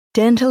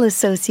Dental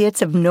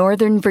Associates of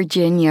Northern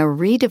Virginia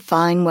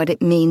redefine what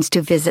it means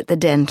to visit the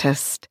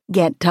dentist.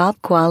 Get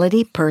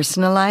top-quality,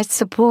 personalized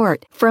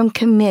support from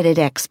committed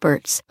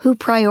experts who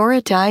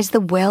prioritize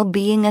the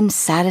well-being and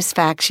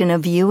satisfaction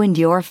of you and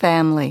your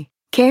family.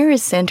 Care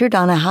is centered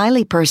on a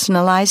highly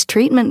personalized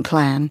treatment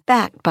plan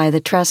backed by the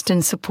trust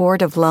and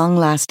support of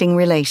long-lasting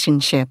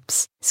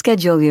relationships.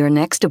 Schedule your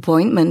next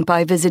appointment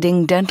by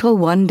visiting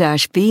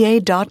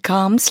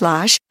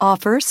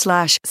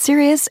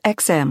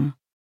dental1-va.com/offer/SiriusXM.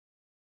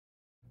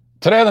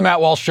 Today on the Matt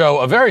Walsh Show,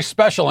 a very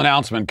special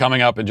announcement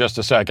coming up in just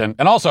a second.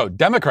 And also,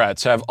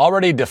 Democrats have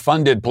already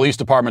defunded police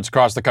departments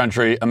across the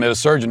country amid a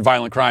surge in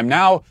violent crime.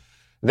 Now,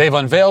 they've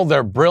unveiled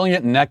their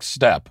brilliant next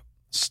step: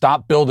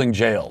 stop building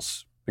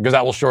jails, because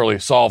that will surely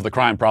solve the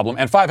crime problem.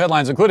 And 5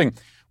 headlines, including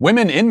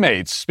women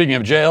inmates, speaking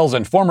of jails,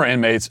 and former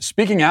inmates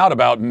speaking out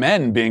about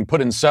men being put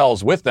in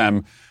cells with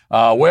them.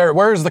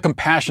 Where's the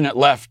compassionate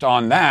left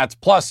on that?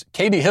 Plus,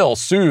 Katie Hill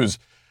sues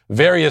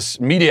various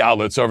media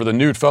outlets over the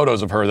nude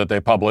photos of her that they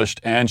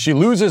published, and she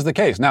loses the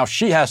case. Now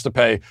she has to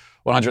pay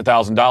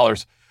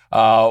 $100,000.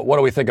 What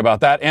do we think about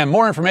that? And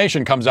more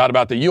information comes out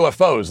about the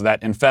UFOs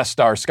that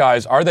infest our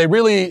skies. Are they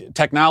really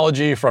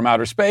technology from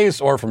outer space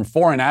or from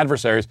foreign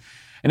adversaries?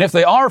 And if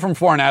they are from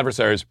foreign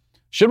adversaries,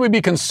 should we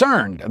be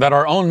concerned that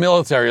our own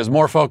military is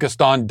more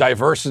focused on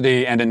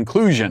diversity and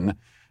inclusion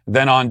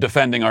than on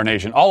defending our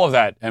nation? All of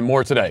that and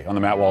more today on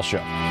The Matt Walsh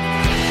Show.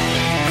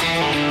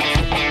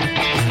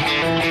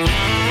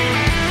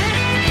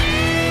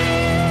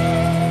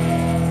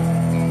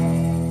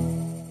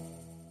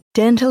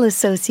 Dental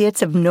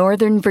Associates of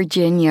Northern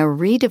Virginia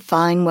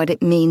redefine what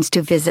it means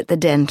to visit the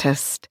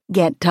dentist.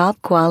 Get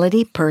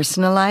top-quality,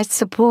 personalized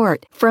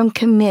support from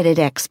committed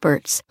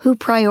experts who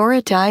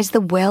prioritize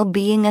the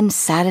well-being and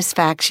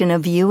satisfaction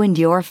of you and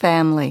your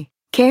family.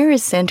 Care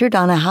is centered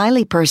on a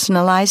highly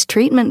personalized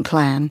treatment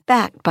plan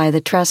backed by the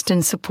trust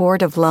and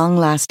support of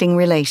long-lasting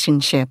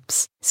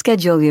relationships.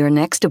 Schedule your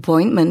next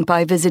appointment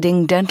by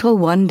visiting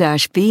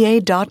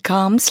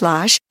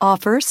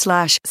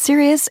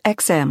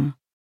dental1-va.com/offer/SiriusXM.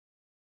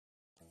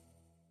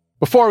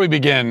 Before we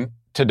begin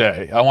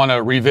today, I want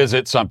to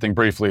revisit something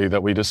briefly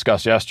that we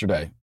discussed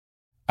yesterday.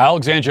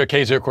 Alexandria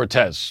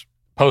Ocasio-Cortez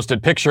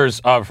posted pictures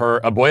of her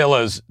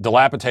abuela's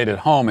dilapidated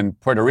home in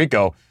Puerto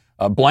Rico,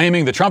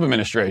 blaming the Trump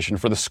administration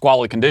for the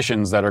squalid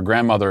conditions that her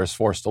grandmother is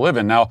forced to live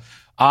in. Now,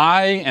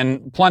 I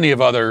and plenty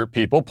of other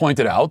people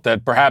pointed out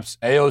that perhaps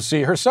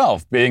AOC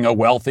herself, being a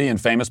wealthy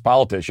and famous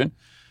politician,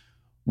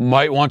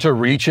 might want to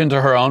reach into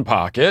her own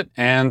pocket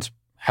and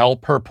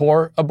help her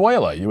poor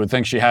abuela. You would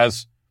think she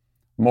has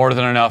more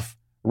than enough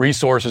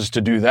resources to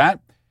do that.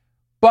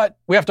 But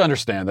we have to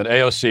understand that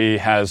AOC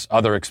has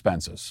other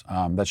expenses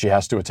that she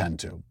has to attend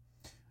to.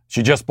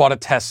 She just bought a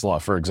Tesla,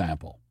 for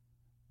example.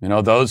 You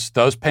know,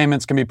 those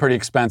payments can be pretty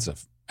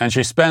expensive. And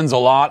she spends a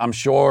lot, I'm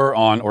sure,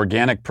 on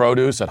organic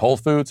produce at Whole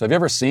Foods. Have you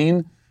ever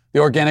seen the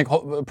organic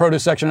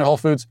produce section at Whole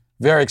Foods?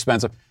 Very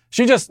expensive.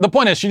 The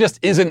point is, she just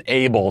isn't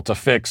able to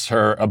fix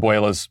her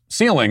abuela's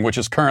ceiling, which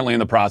is currently in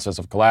the process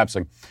of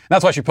collapsing. And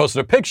that's why she posted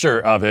a picture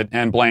of it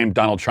and blamed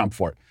Donald Trump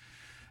for it.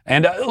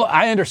 And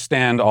I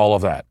understand all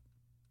of that.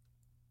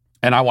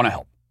 And I want to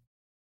help.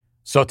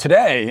 So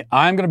today,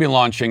 I'm going to be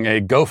launching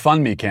a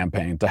GoFundMe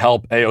campaign to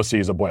help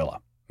AOC's abuela.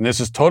 And this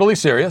is totally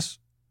serious.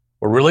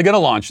 We're really going to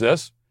launch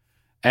this.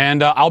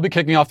 And I'll be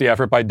kicking off the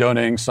effort by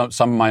donating some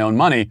of my own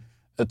money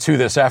to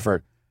this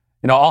effort.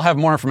 You know, I'll have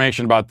more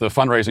information about the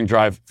fundraising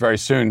drive very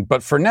soon.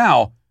 But for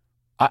now,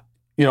 I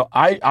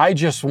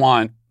just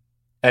want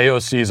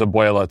AOC's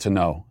abuela to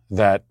know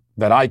that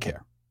I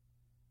care,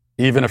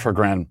 even if her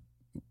granddaughter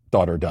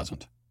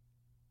doesn't.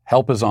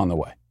 Help is on the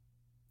way.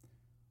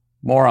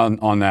 More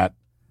on that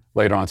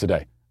later on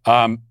today.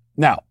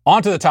 Now,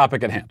 on to the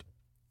topic at hand.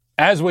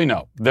 As we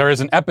know, there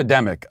is an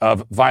epidemic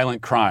of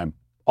violent crime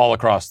all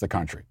across the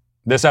country.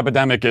 This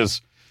epidemic is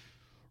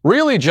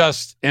really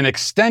just an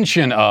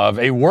extension of,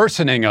 a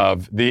worsening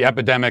of, the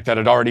epidemic that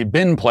had already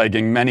been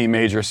plaguing many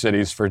major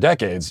cities for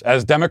decades.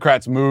 As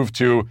Democrats move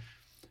to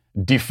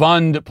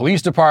defund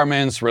police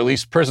departments,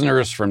 release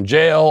prisoners from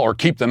jail, or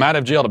keep them out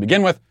of jail to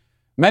begin with,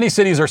 many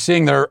cities are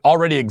seeing their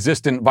already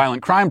existent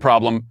violent crime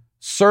problem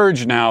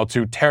surge now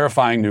to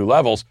terrifying new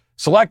levels.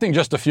 Selecting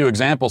just a few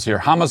examples here,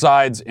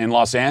 homicides in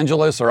Los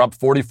Angeles are up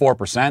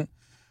 44%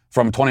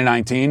 from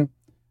 2019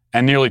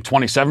 and nearly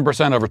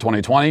 27% over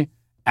 2020.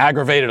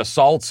 Aggravated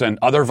assaults and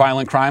other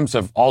violent crimes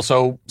have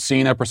also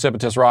seen a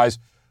precipitous rise.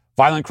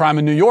 Violent crime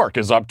in New York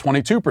is up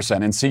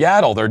 22%. In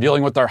Seattle, they're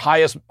dealing with their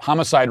highest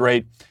homicide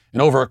rate in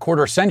over a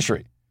quarter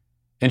century.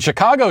 In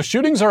Chicago,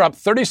 shootings are up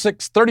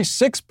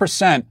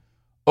 36%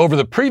 over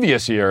the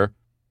previous year,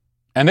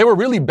 and they were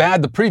really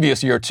bad the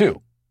previous year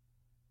too.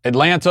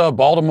 Atlanta,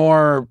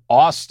 Baltimore,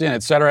 Austin,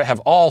 etc.,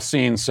 have all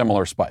seen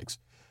similar spikes.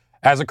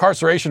 As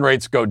incarceration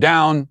rates go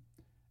down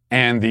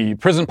and the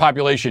prison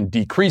population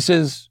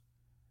decreases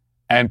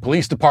and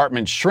police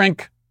departments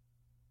shrink,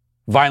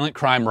 violent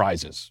crime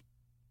rises.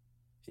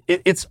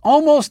 It's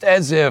almost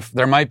as if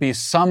there might be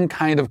some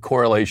kind of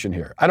correlation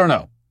here. I don't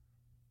know.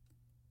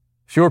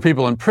 Fewer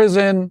people in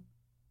prison,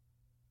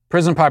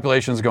 Prison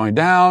population is going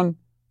down,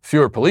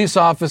 fewer police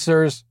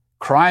officers,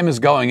 crime is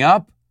going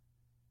up.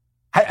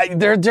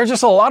 There's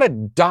just a lot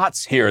of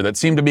dots here that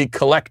seem to be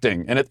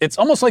collecting, and it's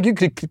almost like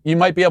you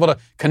might be able to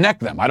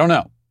connect them. I don't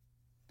know.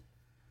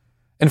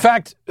 In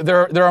fact,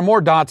 there are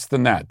more dots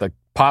than that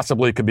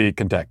possibly could be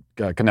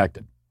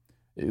connected,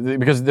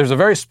 because there's a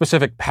very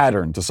specific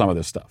pattern to some of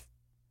this stuff.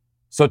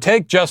 So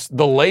take just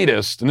the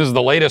latest, and this is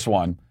the latest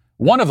one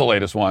of the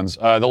latest ones,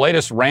 the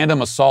latest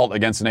random assault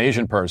against an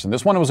Asian person.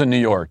 This one was in New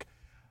York.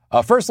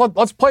 First,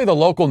 let's play the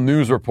local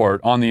news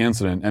report on the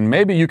incident, and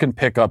maybe you can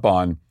pick up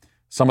on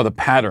some of the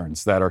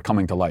patterns that are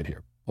coming to light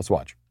here. Let's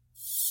watch.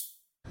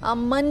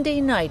 On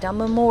Monday night, on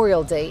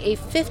Memorial Day, a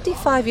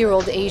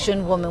 55-year-old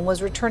Asian woman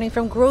was returning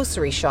from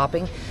grocery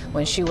shopping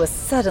when she was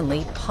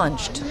suddenly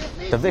punched.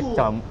 The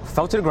victim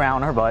fell to the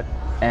ground on her butt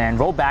and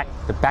rolled back.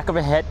 The back of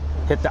her head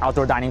hit the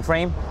outdoor dining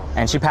frame,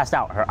 and she passed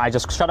out. Her eye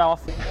just shut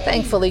off.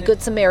 Thankfully,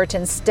 Good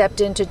Samaritans stepped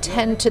in to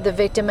tend to the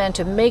victim and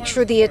to make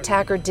sure the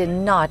attacker did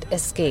not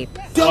escape.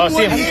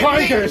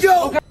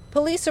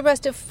 Police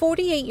arrested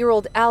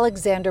 48-year-old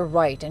Alexander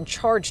Wright and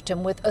charged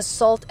him with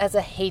assault as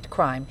a hate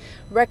crime.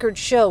 Records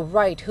show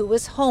Wright, who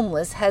was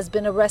homeless, has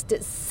been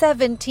arrested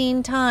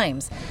 17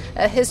 times.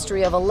 A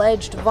history of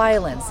alleged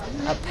violence,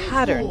 a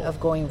pattern of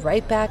going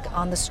right back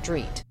on the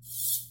street.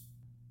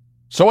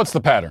 So what's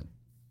the pattern?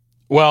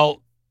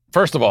 Well,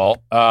 first of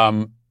all,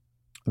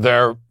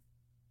 that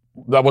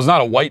was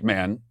not a white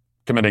man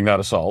committing that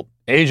assault.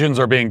 Asians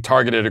are being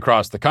targeted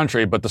across the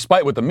country, but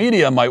despite what the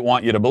media might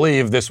want you to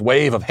believe, this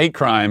wave of hate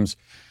crimes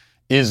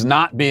is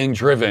not being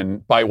driven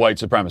by white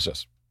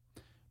supremacists.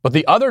 But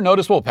the other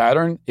noticeable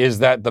pattern is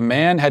that the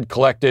man had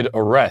collected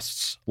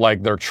arrests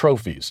like their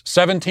trophies,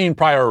 17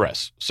 prior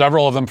arrests,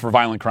 several of them for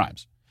violent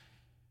crimes.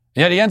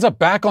 Yet he ends up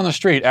back on the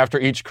street after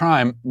each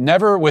crime,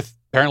 never with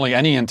apparently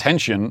any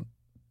intention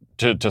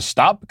to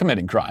stop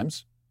committing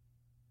crimes.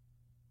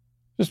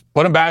 Just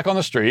put him back on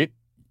the street.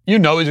 You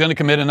know he's going to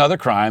commit another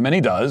crime, and he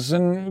does,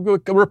 and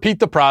repeat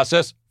the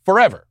process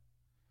forever.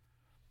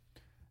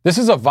 This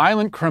is a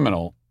violent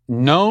criminal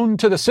known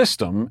to the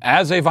system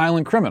as a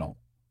violent criminal,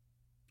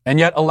 and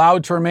yet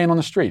allowed to remain on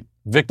the street,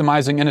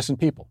 victimizing innocent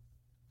people.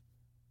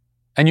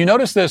 And you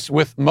notice this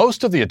with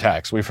most of the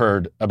attacks we've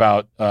heard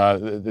about,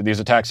 these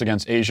attacks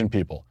against Asian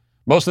people.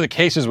 Most of the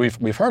cases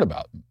we've heard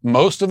about.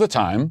 Most of the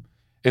time,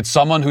 it's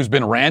someone who's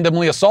been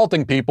randomly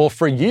assaulting people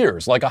for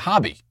years, like a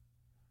hobby.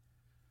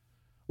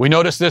 We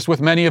noticed this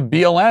with many of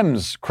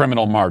BLM's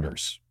criminal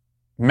martyrs,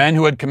 men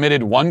who had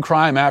committed one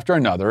crime after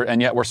another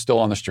and yet were still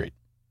on the street.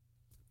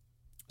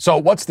 So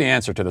what's the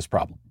answer to this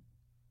problem?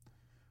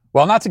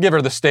 Well, not to give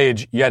her the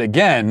stage yet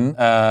again,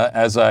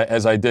 as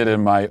I did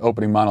in my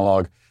opening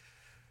monologue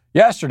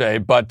yesterday,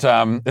 but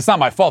it's not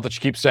my fault that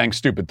she keeps saying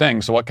stupid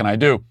things, so what can I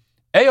do?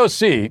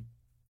 AOC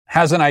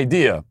has an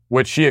idea,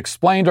 which she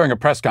explained during a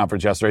press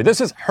conference yesterday.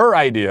 This is her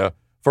idea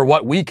for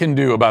what we can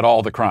do about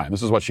all the crime.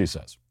 This is what she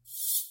says.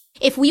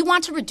 If we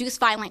want to reduce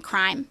violent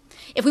crime,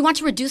 if we want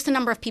to reduce the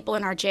number of people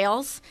in our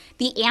jails,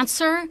 the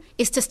answer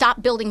is to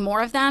stop building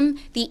more of them.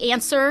 The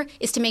answer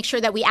is to make sure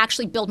that we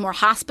actually build more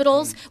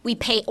hospitals, we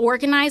pay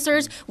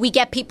organizers, we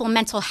get people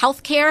mental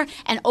health care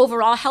and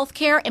overall health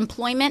care,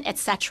 employment,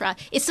 etc.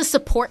 It's to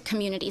support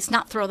communities,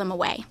 not throw them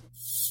away.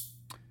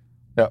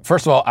 Yeah,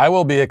 first of all, I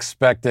will be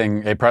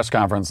expecting a press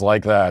conference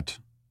like that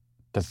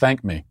to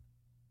thank me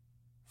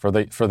for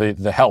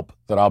the help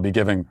that I'll be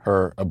giving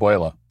her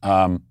abuela.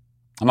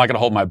 I'm not going to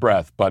hold my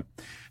breath, but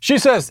she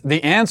says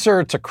the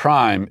answer to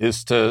crime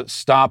is to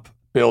stop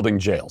building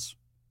jails.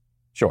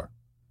 Sure.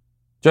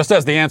 Just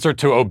as the answer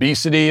to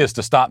obesity is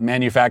to stop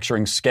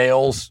manufacturing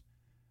scales,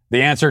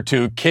 the answer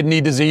to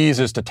kidney disease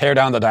is to tear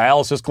down the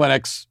dialysis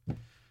clinics,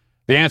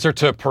 the answer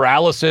to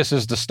paralysis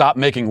is to stop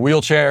making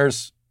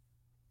wheelchairs.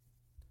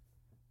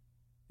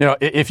 You know,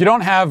 if you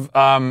don't have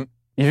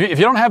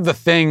the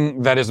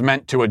thing that is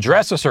meant to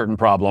address a certain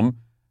problem,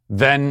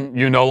 then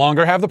you no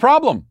longer have the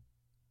problem,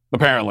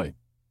 apparently.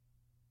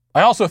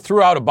 I also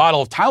threw out a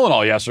bottle of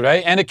Tylenol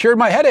yesterday, and it cured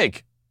my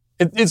headache.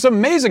 It's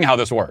amazing how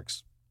this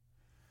works.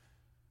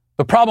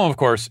 The problem, of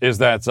course, is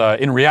that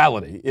in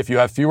reality, if you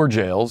have fewer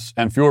jails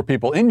and fewer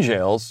people in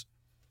jails,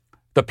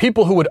 the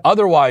people who would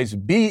otherwise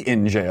be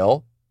in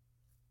jail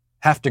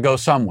have to go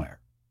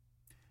somewhere.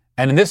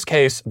 And in this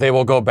case, they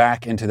will go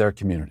back into their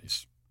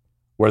communities,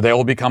 where they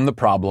will become the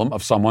problem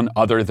of someone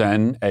other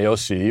than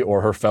AOC or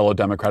her fellow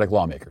Democratic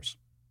lawmakers.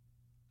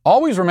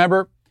 Always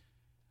remember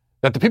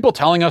that the people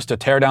telling us to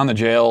tear down the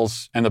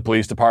jails and the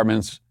police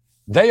departments,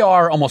 they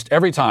are almost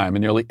every time,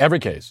 in nearly every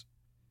case,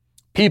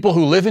 people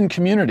who live in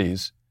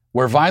communities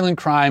where violent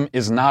crime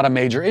is not a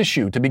major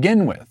issue to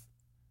begin with.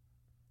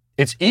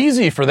 It's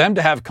easy for them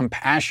to have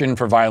compassion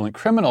for violent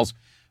criminals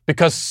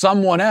because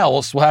someone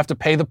else will have to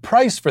pay the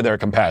price for their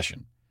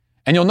compassion.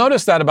 And you'll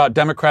notice that about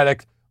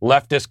Democratic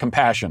leftist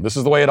compassion. This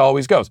is the way it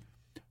always goes.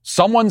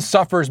 Someone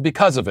suffers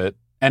because of it,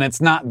 and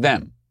it's not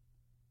them.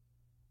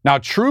 Now,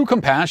 true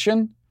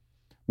compassion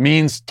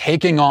means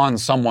taking on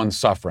someone's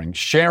suffering,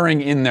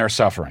 sharing in their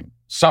suffering,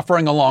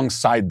 suffering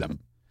alongside them.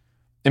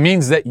 It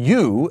means that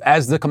you,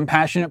 as the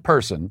compassionate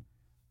person,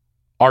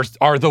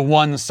 are the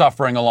ones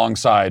suffering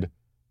alongside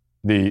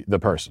the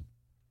person.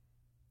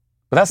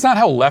 But that's not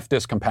how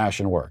leftist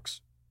compassion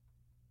works.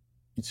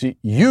 You see,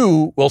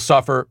 you will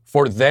suffer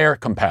for their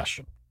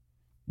compassion.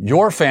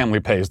 Your family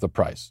pays the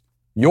price.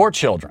 Your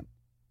children.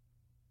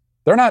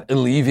 They're not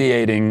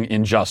alleviating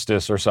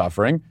injustice or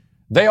suffering.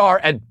 They are,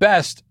 at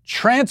best,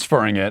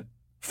 transferring it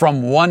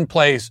from one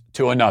place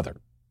to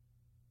another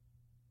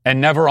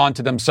and never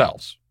onto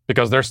themselves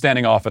because they're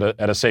standing off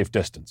at a safe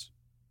distance.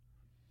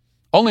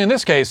 Only in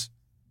this case,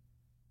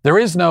 there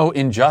is no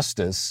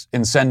injustice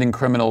in sending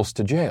criminals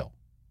to jail.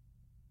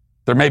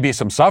 There may be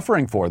some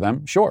suffering for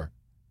them, sure.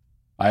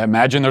 I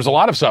imagine there's a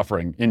lot of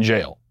suffering in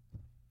jail.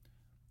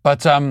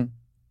 But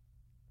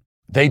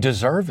they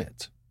deserve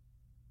it.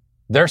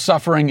 Their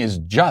suffering is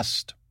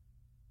just.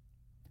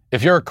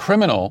 If you're a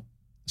criminal,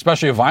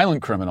 especially a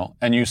violent criminal,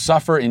 and you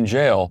suffer in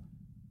jail,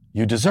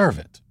 you deserve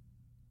it.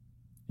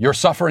 Your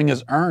suffering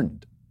is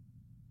earned.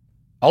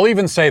 I'll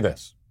even say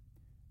this.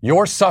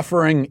 Your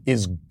suffering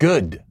is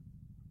good.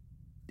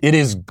 It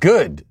is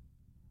good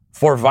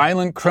for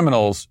violent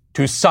criminals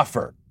to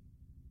suffer.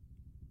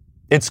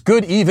 It's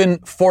good even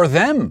for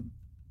them.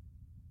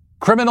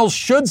 Criminals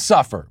should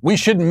suffer. We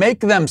should make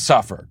them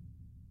suffer.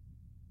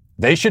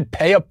 They should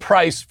pay a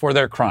price for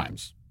their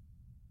crimes.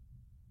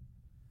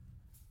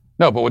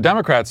 No, but what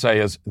Democrats say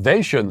is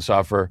they shouldn't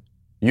suffer,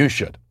 you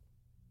should.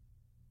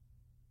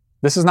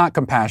 This is not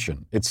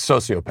compassion, it's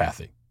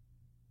sociopathy.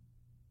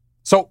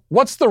 So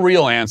what's the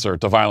real answer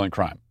to violent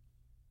crime?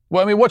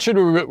 Well, I mean, what should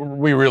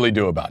we really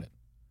do about it?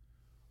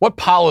 What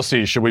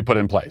policies should we put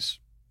in place?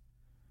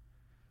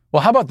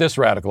 Well, how about this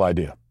radical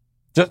idea?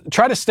 Just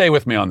try to stay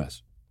with me on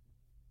this.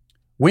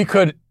 We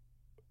could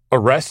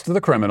arrest the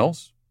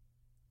criminals,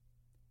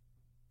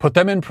 put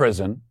them in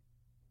prison,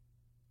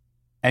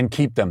 and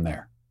keep them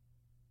there.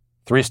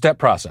 3-step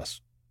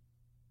process.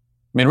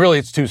 I mean, really,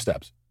 it's 2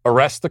 steps.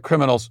 Arrest the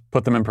criminals,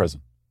 put them in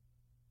prison,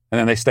 and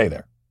then they stay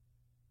there.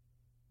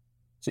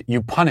 So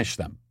you punish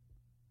them.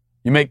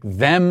 You make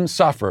them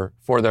suffer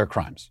for their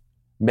crimes.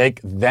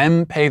 Make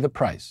them pay the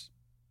price,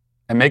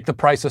 and make the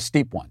price a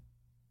steep one.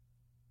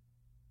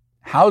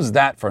 How's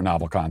that for a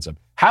novel concept?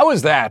 How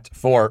is that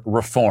for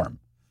reform?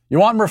 You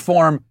want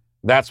reform?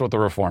 That's what the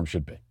reform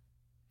should be.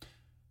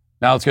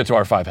 Now let's get to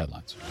our 5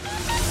 headlines.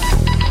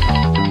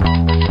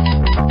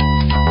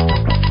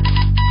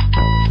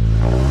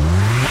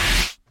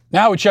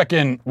 Now we check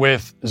in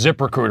with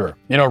ZipRecruiter.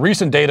 You know,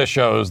 recent data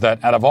shows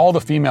that out of all the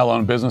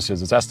female-owned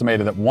businesses, it's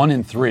estimated that 1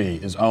 in 3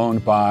 is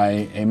owned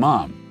by a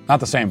mom. Not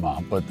the same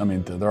mom, but I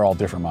mean, they're all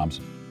different moms,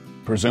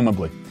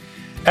 presumably.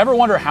 Ever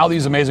wonder how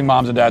these amazing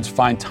moms and dads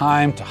find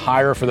time to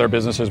hire for their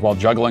businesses while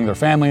juggling their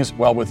families?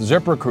 Well, with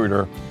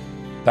ZipRecruiter,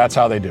 that's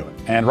how they do it.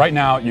 And right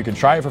now, you can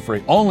try it for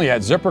free only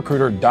at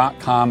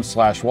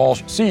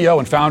ZipRecruiter.com/Walsh. CEO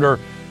and founder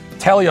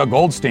Talia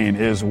Goldstein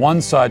is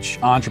one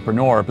such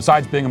entrepreneur.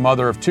 Besides being a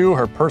mother of 2,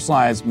 her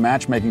personalized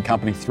matchmaking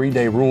company, 3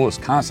 Day Rule, is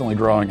constantly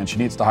growing, and she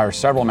needs to hire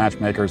several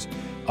matchmakers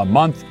a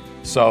month.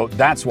 So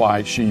that's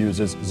why she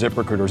uses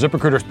ZipRecruiter.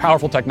 ZipRecruiter's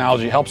powerful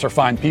technology helps her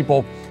find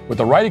people with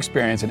the right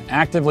experience and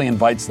actively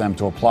invites them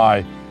to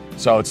apply.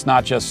 So it's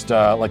not just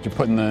like you're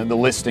putting the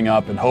listing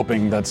up and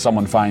hoping that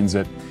someone finds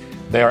it.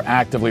 They are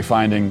actively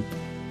finding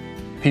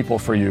people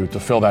for you to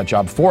fill that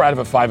job. 4 out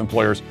of 5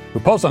 employers who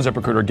post on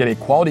ZipRecruiter get a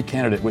quality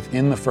candidate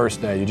within the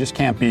first day. You just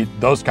can't beat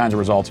those kinds of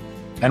results.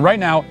 And right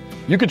now,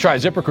 you can try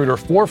ZipRecruiter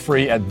for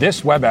free at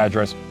this web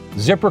address,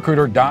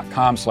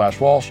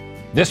 ZipRecruiter.com/Walsh.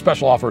 This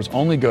special offer is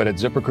only good at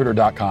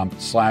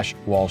ZipRecruiter.com/Walsh,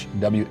 WALSH.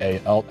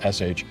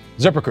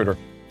 ZipRecruiter,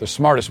 the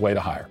smartest way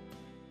to hire.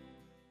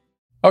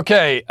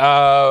 Okay,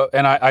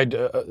 and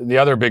the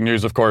other big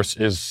news, of course,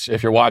 is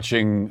if you're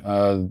watching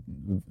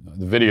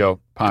the video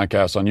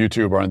podcast on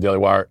YouTube or on Daily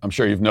Wire, I'm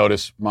sure you've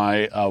noticed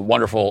my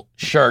wonderful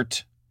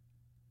shirt,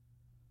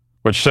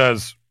 which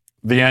says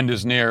 "The end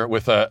is near"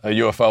 with a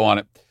UFO on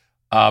it.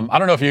 I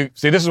don't know if you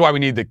see. This is why we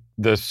need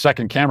the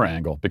second camera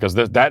angle, because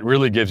that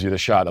really gives you the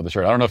shot of the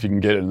shirt. I don't know if you can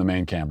get it in the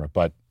main camera,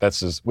 but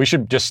we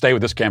should just stay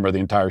with this camera the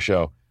entire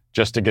show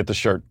just to get the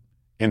shirt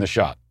in the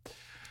shot.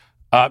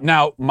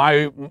 Now,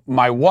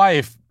 my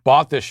wife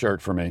bought this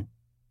shirt for me.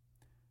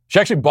 She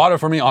actually bought it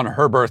for me on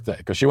her birthday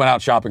because she went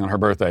out shopping on her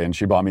birthday and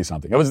she bought me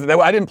something.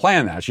 I didn't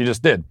plan that. She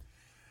just did.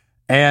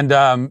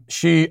 And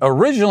she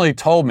originally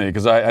told me,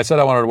 because I said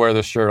I wanted to wear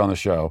this shirt on the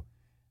show,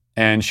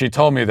 and she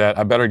told me that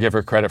I better give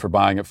her credit for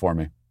buying it for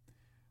me.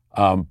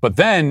 But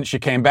then she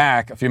came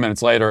back a few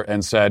minutes later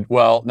and said,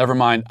 well, never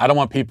mind. I don't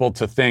want people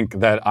to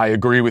think that I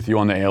agree with you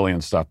on the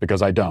alien stuff,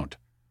 because I don't.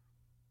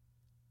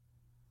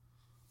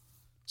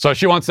 So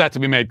she wants that to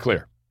be made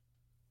clear.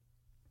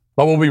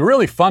 But what will be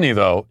really funny,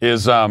 though,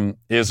 is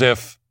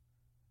if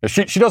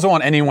she doesn't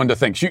want anyone to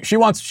think. She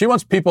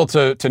wants people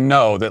to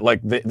know that, like,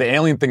 the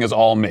alien thing is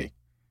all me.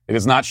 It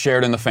is not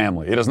shared in the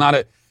family. It is not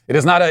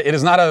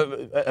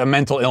a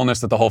mental illness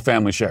that the whole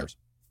family shares.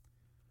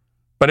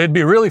 But it'd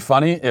be really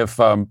funny if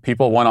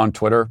people went on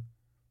Twitter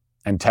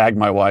and tagged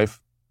my wife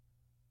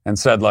and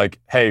said, like,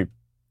 hey,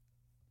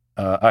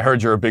 I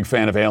heard you're a big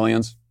fan of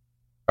aliens.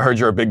 I heard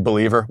you're a big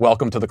believer.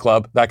 Welcome to the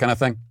club. That kind of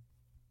thing.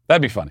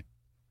 That'd be funny.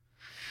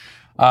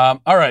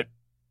 All right.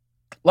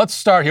 Let's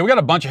start here. We got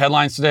a bunch of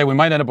headlines today. We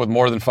might end up with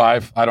more than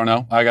 5. I don't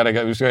know. We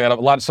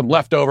got some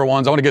leftover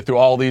ones. I want to get through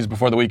all these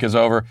before the week is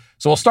over.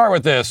 So we'll start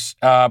with this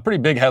pretty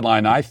big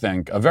headline, I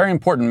think. A very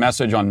important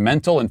message on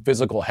mental and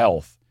physical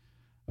health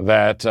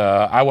that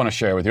I want to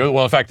share with you.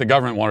 Well, in fact, the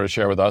government wanted to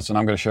share with us, and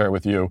I'm going to share it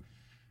with you.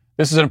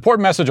 This is an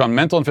important message on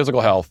mental and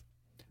physical health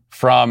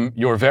from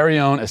your very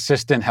own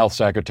Assistant Health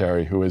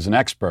Secretary, who is an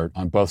expert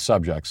on both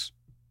subjects.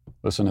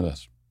 Listen to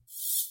this.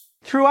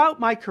 Throughout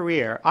my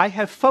career, I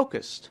have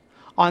focused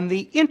on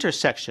the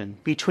intersection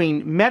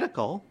between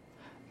medical,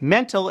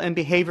 mental, and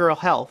behavioral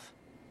health.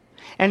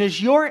 And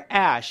as your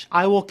ASH,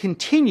 I will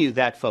continue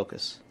that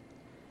focus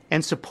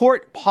and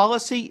support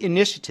policy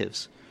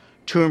initiatives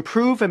to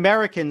improve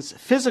Americans'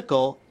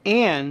 physical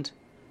and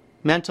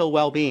mental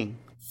well-being.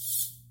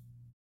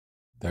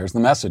 There's the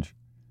message.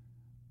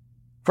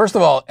 First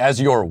of all,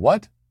 as your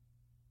what?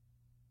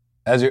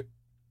 It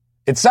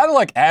sounded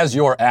like as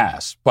your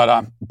ass, but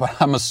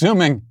I'm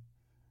assuming,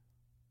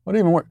 what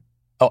even word?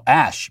 Oh,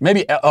 ASH.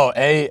 Maybe,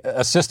 a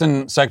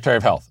Assistant Secretary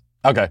of Health.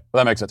 Okay,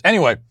 well, that makes sense.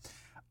 Anyway,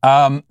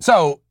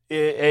 so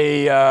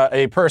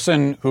a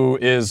person who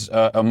is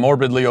a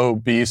morbidly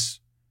obese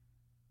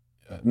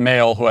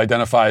male who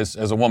identifies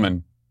as a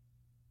woman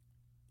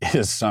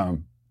is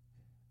an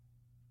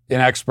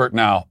expert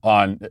now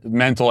on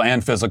mental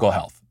and physical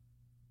health.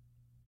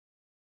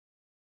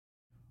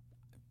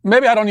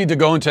 Maybe I don't need to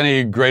go into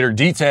any greater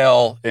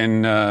detail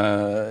in,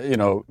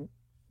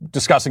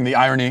 discussing the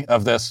irony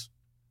of this.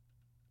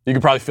 You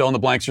can probably fill in the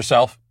blanks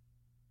yourself.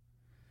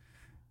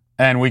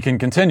 And we can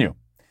continue.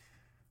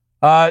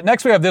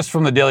 Next, we have this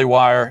from the Daily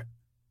Wire.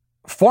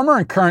 Former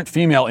and current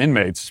female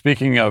inmates,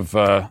 speaking of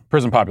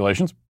prison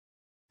populations,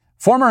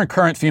 former and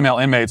current female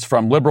inmates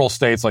from liberal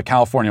states like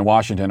California and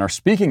Washington are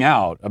speaking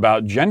out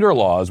about gender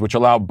laws which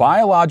allow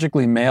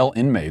biologically male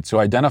inmates who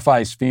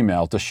identify as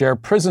female to share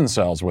prison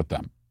cells with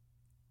them.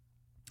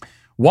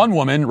 One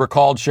woman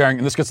recalled sharing,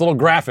 and this gets a little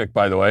graphic,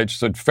 by the way,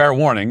 just a fair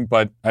warning,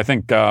 but I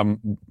think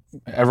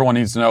everyone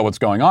needs to know what's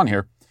going on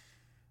here.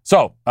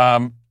 So,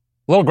 a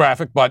little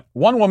graphic, but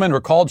one woman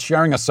recalled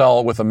sharing a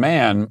cell with a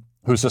man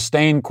who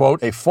sustained,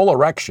 quote, a full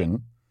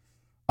erection.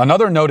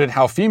 Another noted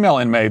how female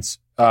inmates,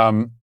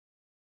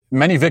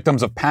 many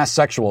victims of past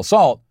sexual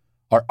assault,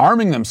 are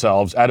arming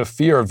themselves out of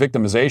fear of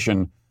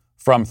victimization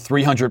from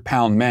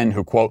 300-pound men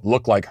who, quote,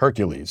 look like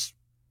Hercules.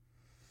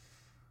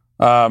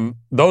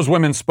 Those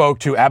women spoke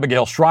to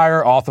Abigail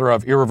Schreier, author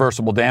of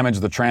Irreversible Damage,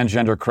 The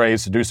Transgender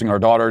Craze Seducing Our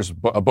Daughters,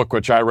 a book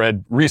which I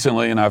read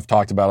recently and I've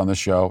talked about on this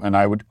show, and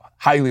I would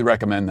highly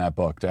recommend that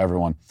book to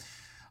everyone.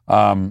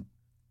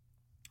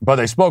 But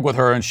they spoke with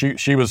her, and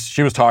she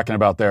was talking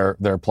about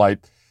their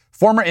plight.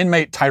 Former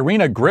inmate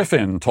Tyrena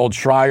Griffin told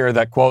Schreier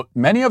that, quote,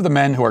 many of the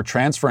men who are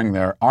transferring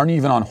there aren't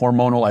even on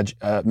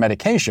hormonal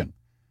medication.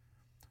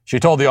 She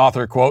told the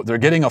author, quote, they're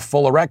getting a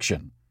full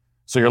erection.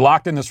 So you're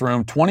locked in this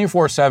room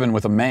 24/7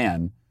 with a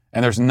man,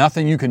 and there's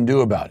nothing you can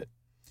do about it.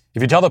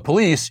 If you tell the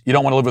police you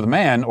don't want to live with a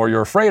man, or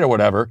you're afraid or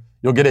whatever,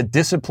 you'll get a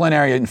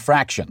disciplinary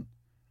infraction.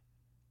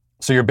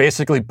 So you're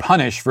basically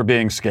punished for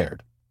being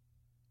scared.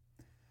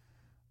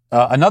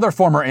 Another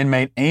former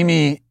inmate,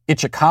 Amy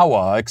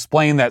Ichikawa,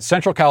 explained that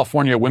Central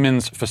California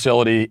Women's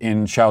Facility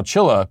in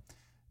Chowchilla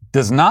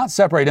does not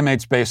separate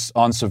inmates based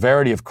on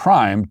severity of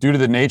crime due to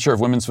the nature of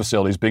women's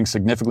facilities being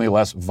significantly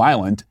less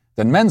violent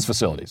than men's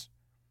facilities.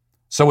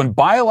 So when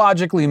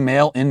biologically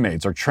male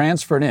inmates are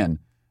transferred in,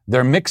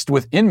 they're mixed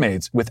with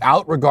inmates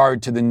without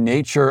regard to the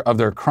nature of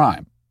their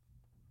crime.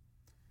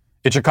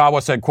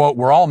 Ichikawa said, quote,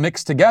 we're all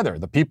mixed together.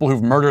 The people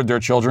who've murdered their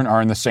children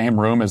are in the same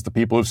room as the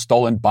people who've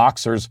stolen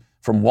boxers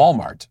from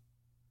Walmart.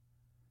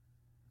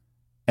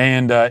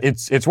 And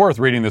it's worth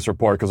reading this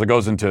report because it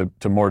goes into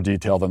more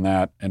detail than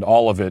that, and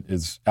all of it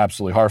is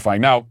absolutely horrifying.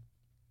 Now,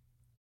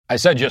 I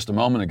said just a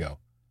moment ago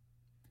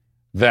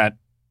that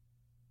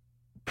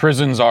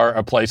prisons are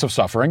a place of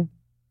suffering.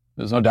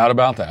 There's no doubt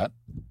about that.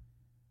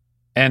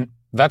 And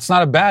that's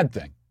not a bad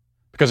thing,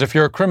 because if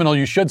you're a criminal,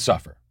 you should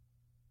suffer.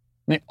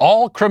 I mean,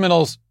 all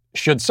criminals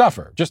should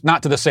suffer, just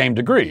not to the same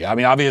degree. I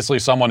mean, obviously,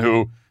 someone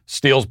who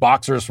steals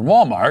boxers from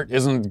Walmart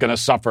isn't going to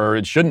suffer.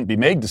 It shouldn't be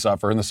made to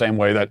suffer in the same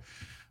way that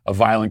a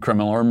violent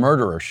criminal or a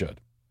murderer should.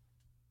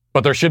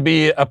 But there should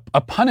be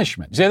a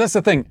punishment. See, that's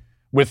the thing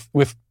with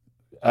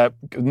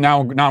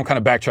now I'm kind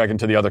of backtracking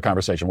to the other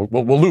conversation.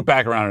 We'll loop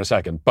back around in a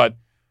second. But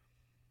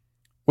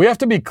we have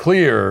to be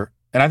clear,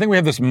 and I think we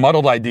have this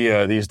muddled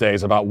idea these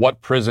days about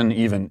what prison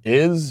even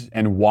is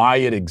and why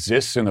it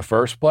exists in the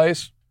first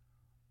place.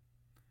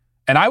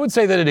 And I would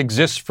say that it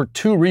exists for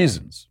 2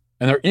 reasons,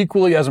 and they're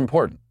equally as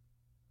important.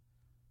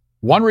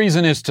 One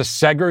reason is to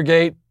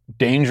segregate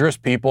dangerous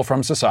people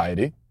from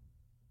society.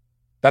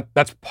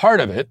 That's part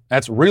of it.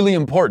 That's really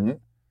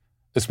important,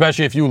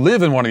 especially if you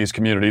live in one of these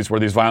communities where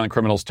these violent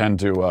criminals tend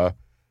to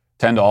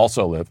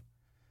also live.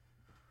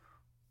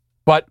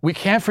 But we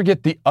can't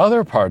forget the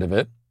other part of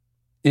it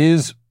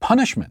is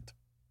punishment.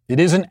 It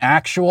is an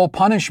actual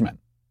punishment.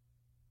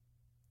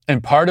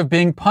 And part of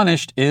being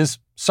punished is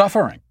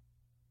suffering.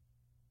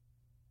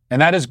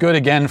 And that is good,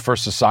 again, for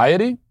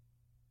society,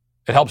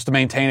 It helps to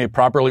maintain a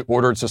properly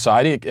ordered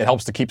society. It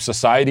helps to keep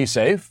society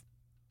safe.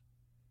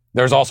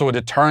 There's also a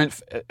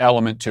deterrent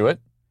element to it.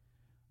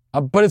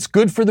 But it's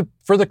good for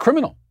the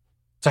criminal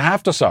to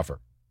have to suffer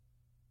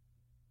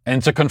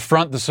and to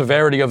confront the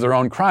severity of their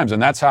own crimes.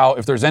 And that's how,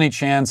 if there's any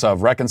chance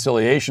of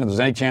reconciliation, if there's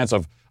any chance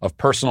of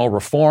personal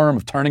reform,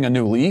 of turning a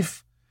new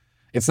leaf,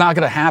 it's not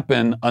going to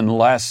happen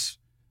unless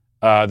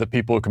the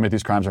people who commit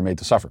these crimes are made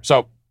to suffer.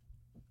 So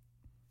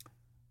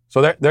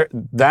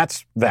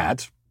that's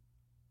that.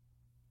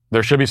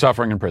 There should be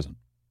suffering in prison.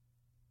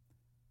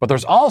 But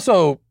there's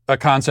also a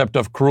concept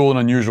of cruel and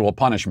unusual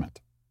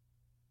punishment,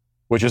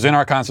 which is in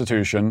our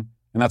Constitution,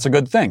 and that's a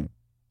good thing.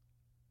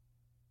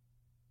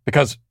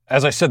 Because,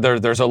 as I said,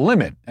 there's a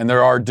limit, and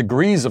there are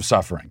degrees of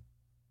suffering.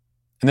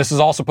 And this is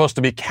all supposed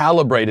to be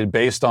calibrated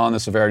based on the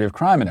severity of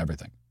crime and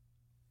everything.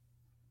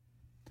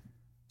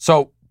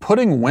 So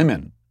putting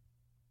women,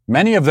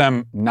 many of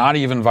them not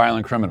even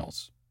violent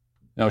criminals,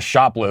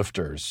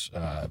 shoplifters,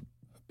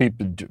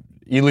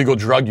 illegal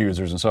drug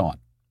users, and so on,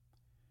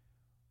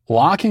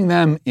 locking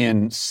them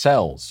in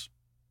cells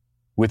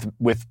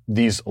with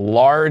these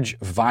large,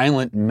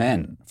 violent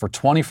men for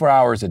 24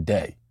 hours a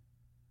day,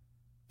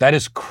 that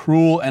is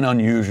cruel and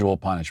unusual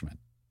punishment.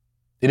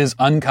 It is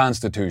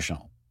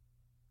unconstitutional.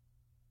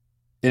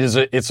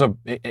 It's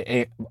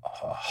a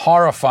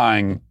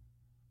horrifying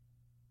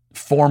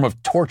form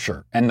of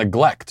torture and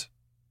neglect.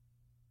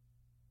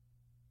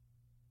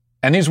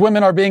 And these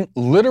women are being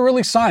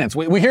literally silenced.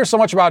 We hear so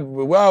much about,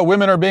 well,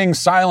 women are being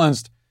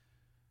silenced.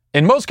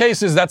 In most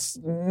cases, that's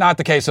not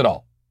the case at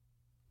all.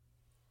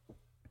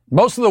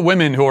 Most of the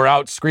women who are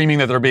out screaming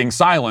that they're being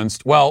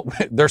silenced, well,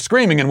 they're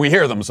screaming and we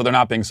hear them, so they're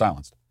not being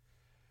silenced.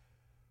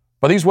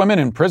 But these women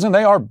in prison,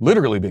 they are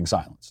literally being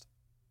silenced.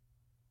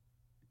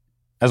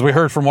 As we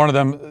heard from one of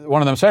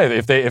them say,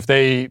 if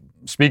they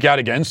speak out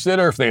against it,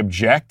 or if they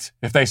object,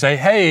 if they say,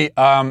 "Hey,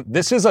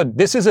 this is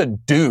a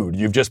dude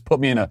you've just put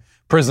me in a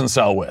prison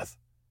cell with.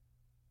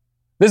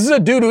 This is a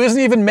dude who isn't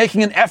even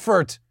making an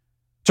effort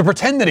to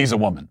pretend that he's a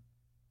woman."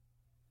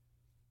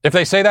 If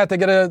they say that, they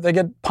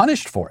get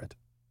punished for it.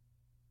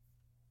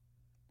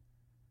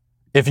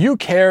 If you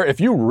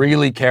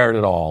really cared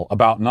at all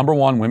about, number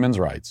one, women's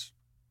rights,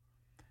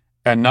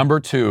 and number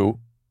two,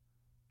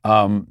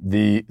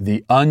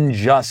 the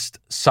unjust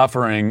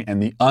suffering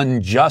and the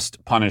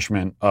unjust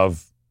punishment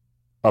of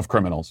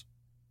criminals,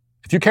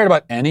 if you cared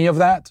about any of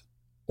that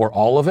or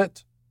all of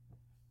it,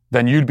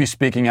 then you'd be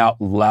speaking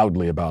out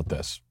loudly about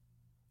this.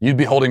 You'd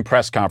be holding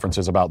press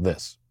conferences about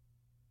this.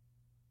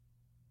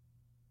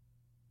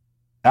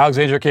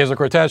 Alexandria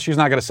Ocasio-Cortez, she's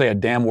not going to say a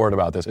damn word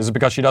about this. Is it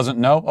because she doesn't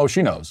know? Oh,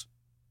 she knows.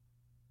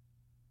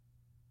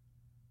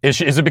 Is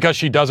it because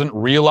she doesn't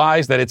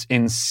realize that it's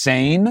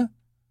insane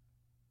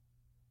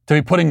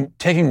to be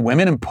taking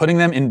women and putting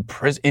them in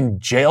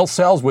jail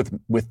cells with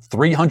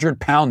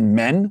 300-pound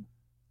men?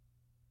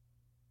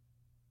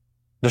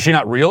 Does she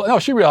not realize? No,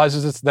 she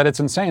realizes that it's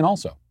insane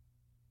also.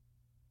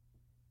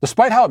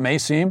 Despite how it may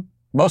seem,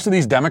 most of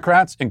these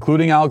Democrats,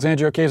 including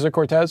Alexandria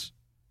Ocasio-Cortez,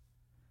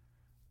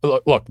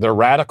 look, they're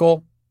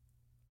radical,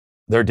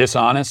 they're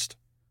dishonest,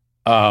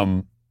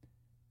 but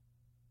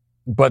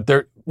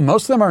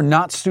most of them are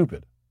not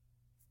stupid.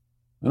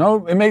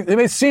 It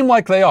may seem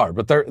like they are,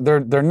 but they're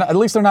not, at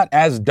least they're not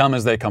as dumb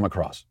as they come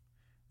across.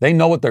 They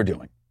know what they're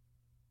doing.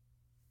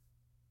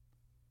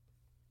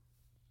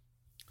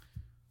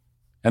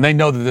 And they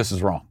know that this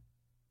is wrong,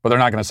 but they're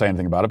not going to say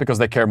anything about it because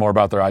they care more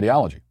about their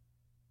ideology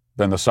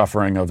than the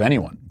suffering of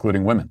anyone,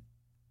 including women.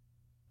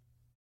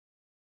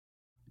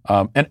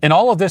 And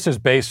all of this is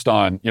based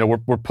on,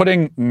 we're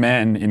putting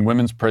men in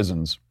women's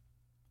prisons.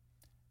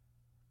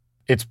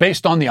 It's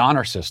based on the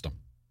honor system.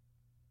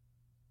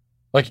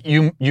 Like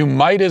you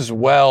might as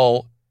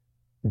well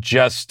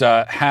just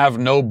have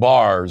no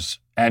bars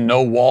and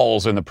no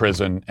walls in the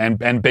prison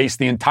and base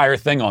the entire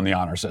thing on the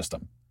honor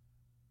system.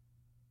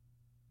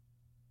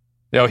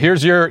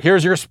 Here's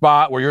your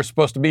spot where you're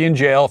supposed to be in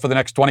jail for the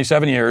next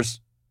 27 years.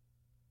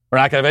 We're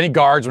not going to have any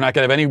guards. We're not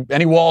going to have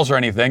any walls or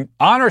anything.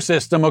 Honor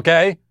system,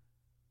 okay?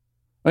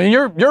 I mean,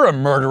 you're a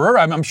murderer.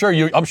 I'm sure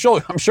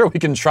we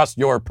can trust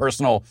your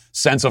personal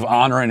sense of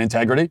honor and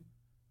integrity.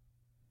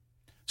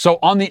 So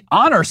on the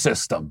honor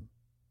system,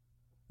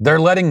 they're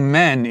letting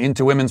men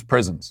into women's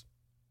prisons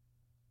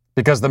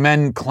because the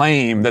men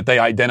claim that they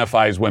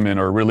identify as women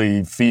or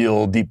really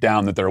feel deep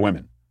down that they're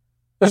women.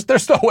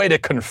 There's no way to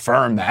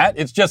confirm that.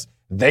 It's just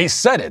they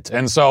said it.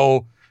 And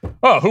so,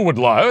 who would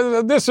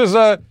lie? This is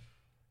a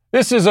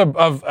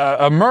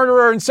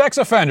murderer and sex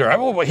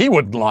offender. He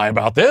wouldn't lie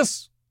about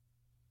this.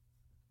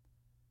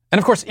 And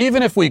of course,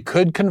 even if we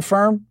could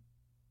confirm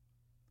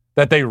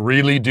that they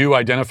really do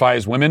identify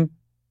as women,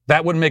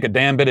 that wouldn't make a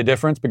damn bit of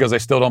difference because they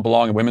still don't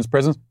belong in women's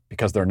prisons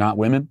because they're not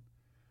women.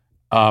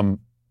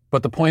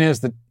 But the point is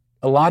that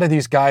a lot of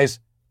these guys,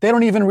 they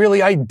don't even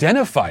really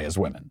identify as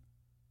women.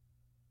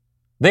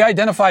 They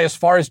identify as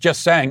far as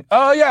just saying,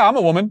 "Oh yeah, I'm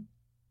a woman."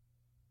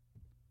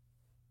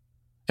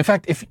 In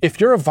fact, if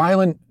you're a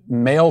violent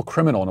male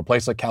criminal in a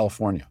place like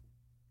California,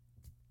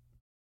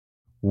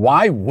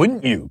 why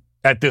wouldn't you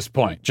at this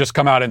point. Just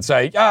come out and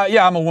say,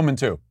 yeah, I'm a woman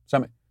too.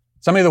 Send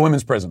me to the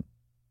women's prison.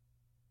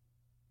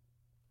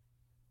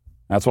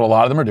 That's what a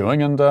lot of them are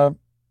doing, and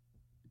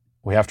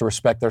we have to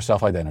respect their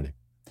self-identity.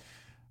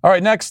 All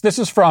right, next, this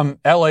is from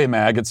LA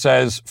Mag. It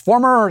says,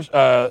 former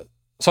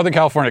Southern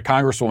California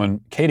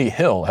Congresswoman Katie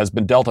Hill has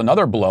been dealt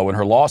another blow in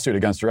her lawsuit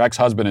against her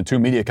ex-husband and two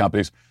media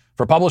companies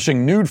for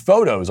publishing nude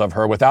photos of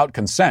her without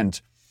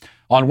consent.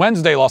 On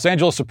Wednesday, Los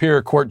Angeles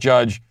Superior Court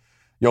Judge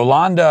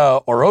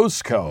Yolanda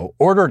Orozco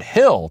ordered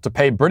Hill to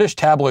pay British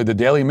tabloid The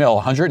Daily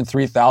Mail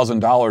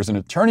 $103,000 in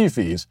attorney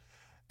fees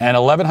and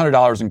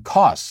 $1,100 in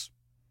costs.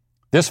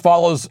 This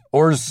follows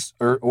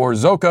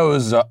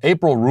Orozco's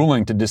April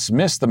ruling to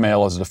dismiss the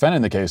Mail as a defendant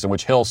in the case in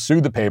which Hill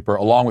sued the paper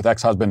along with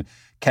ex-husband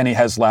Kenny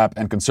Heslop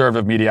and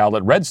conservative media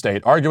outlet Red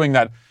State, arguing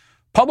that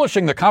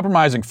publishing the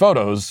compromising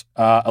photos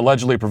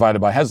allegedly provided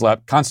by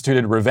Heslop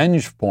constituted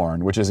revenge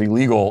porn, which is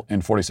illegal in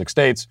 46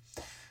 states.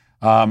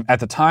 At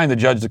the time, the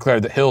judge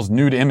declared that Hill's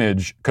nude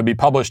image could be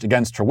published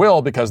against her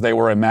will because they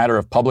were a matter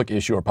of public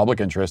issue or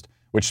public interest,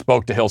 which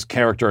spoke to Hill's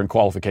character and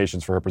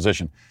qualifications for her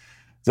position.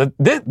 So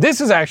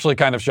this is actually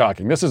kind of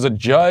shocking. This is a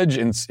judge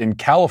in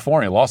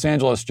California, Los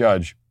Angeles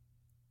judge,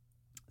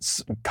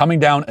 coming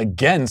down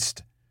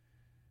against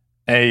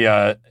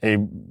a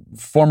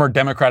former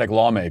Democratic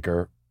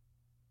lawmaker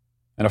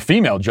and a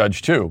female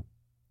judge too,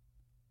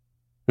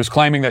 who's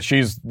claiming that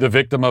she's the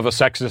victim of a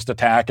sexist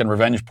attack and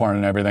revenge porn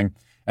and everything.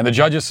 And the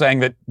judge is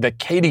saying that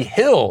Katie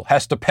Hill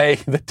has to pay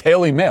the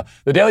Daily Mail.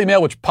 The Daily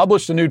Mail, which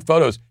published the nude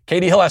photos,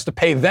 Katie Hill has to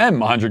pay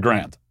them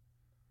 $100,000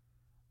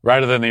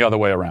 rather than the other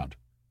way around.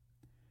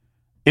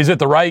 Is it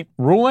the right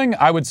ruling?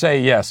 I would say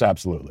yes,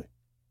 absolutely.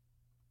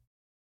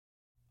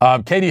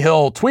 Katie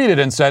Hill tweeted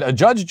and said, a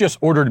judge just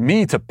ordered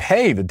me to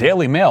pay the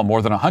Daily Mail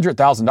more than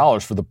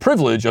 $100,000 for the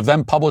privilege of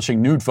them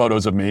publishing nude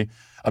photos of me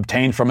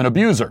obtained from an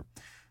abuser.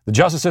 The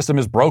justice system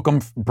is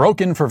broken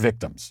for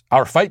victims.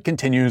 Our fight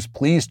continues.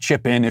 Please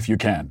chip in if you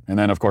can. And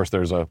then, of course,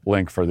 there's a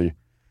link for the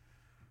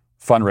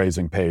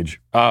fundraising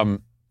page.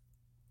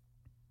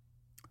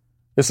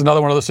 This is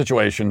another one of those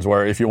situations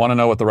where if you want to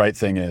know what the right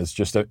thing is,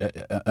 just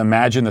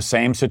imagine the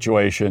same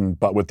situation,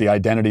 but with the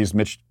identities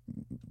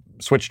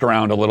switched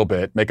around a little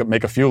bit.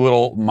 Make a few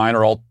little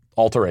minor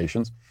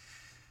alterations.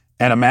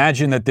 And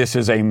imagine that this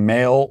is a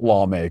male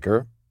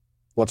lawmaker.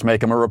 Let's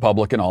make him a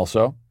Republican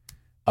also.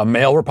 A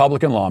male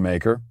Republican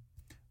lawmaker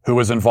who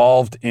was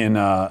involved in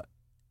a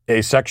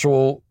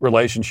sexual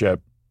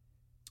relationship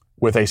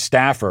with a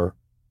staffer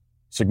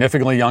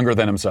significantly younger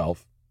than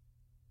himself.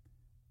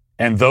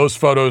 And those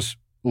photos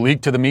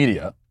leaked to the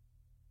media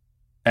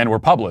and were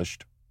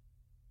published.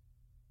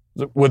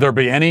 Would there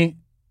be any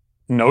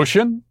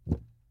notion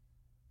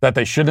that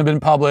they shouldn't have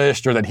been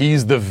published or that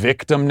he's the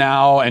victim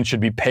now and should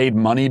be paid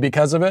money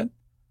because of it?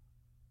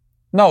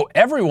 No,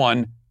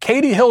 everyone,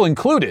 Katie Hill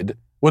included,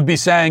 would be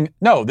saying,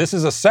 no, this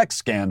is a sex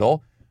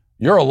scandal.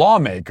 You're a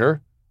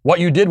lawmaker.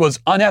 What you did was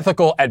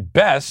unethical at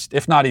best,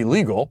 if not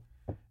illegal.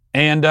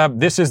 And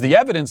this is the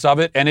evidence of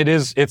it. And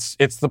it's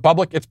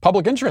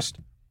public interest.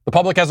 The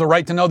public has a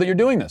right to know that you're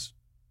doing this.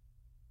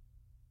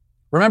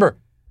 Remember,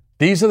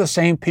 these are the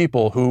same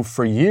people who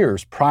for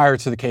years prior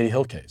to the Katie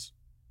Hill case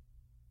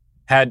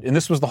had, and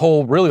this was the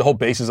whole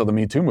basis of the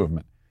Me Too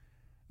movement.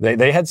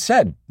 They had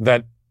said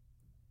that,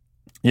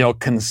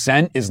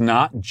 consent is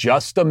not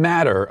just a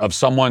matter of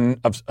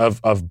someone,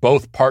 of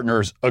both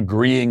partners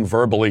agreeing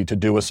verbally to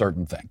do a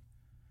certain thing.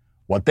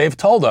 What they've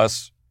told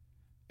us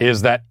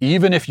is that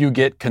even if you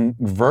get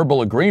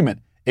verbal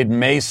agreement, it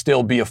may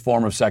still be a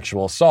form of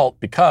sexual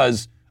assault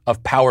because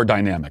of power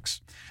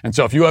dynamics. And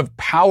so if you have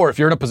power, if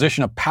you're in a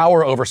position of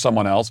power over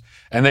someone else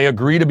and they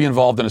agree to be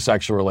involved in a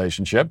sexual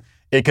relationship,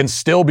 it can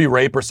still be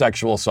rape or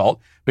sexual assault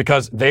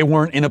because they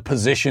weren't in a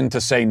position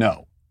to say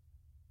no.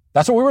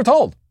 That's what we were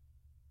told.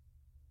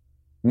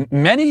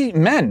 Many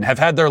men have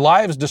had their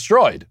lives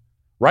destroyed,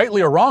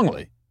 rightly or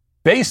wrongly,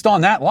 based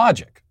on that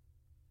logic.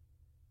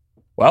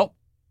 Well,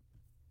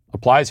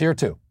 applies here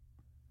too.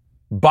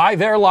 By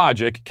their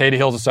logic, Katie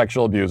Hill's a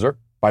sexual abuser.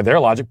 By their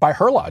logic, by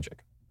her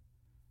logic.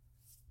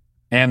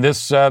 And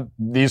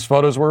these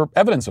photos were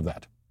evidence of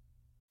that.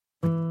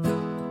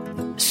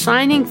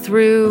 Shining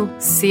through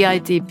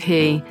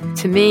CIDP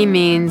to me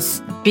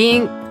means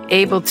being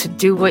able to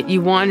do what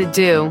you want to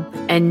do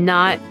and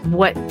not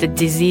what the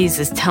disease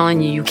is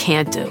telling you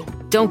can't do.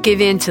 Don't give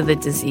in to the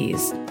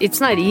disease. It's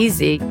not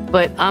easy,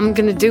 but I'm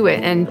going to do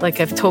it. And like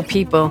I've told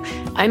people,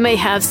 I may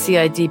have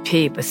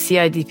CIDP, but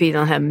CIDP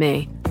don't have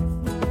me.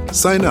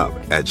 Sign up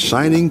at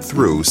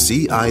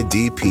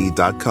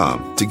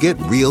shiningthroughcidp.com to get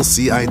real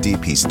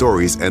CIDP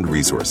stories and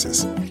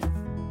resources.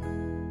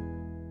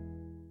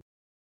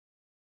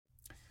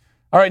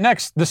 All right,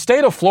 next, the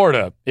state of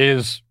Florida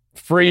is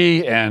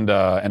free and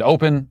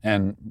open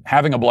and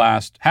having a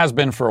blast, has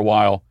been for a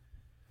while,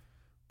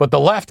 but the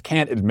left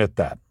can't admit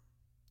that.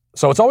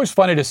 So it's always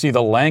funny to see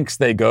the lengths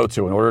they go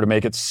to in order to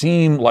make it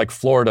seem like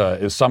Florida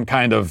is some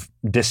kind of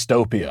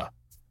dystopia.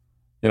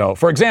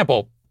 For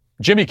example,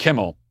 Jimmy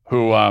Kimmel,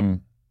 who,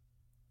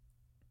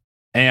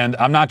 and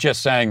I'm not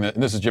just saying that,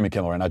 this is Jimmy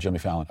Kimmel, right? Not Jimmy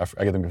Fallon. I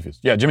get them confused.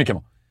 Yeah, Jimmy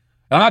Kimmel.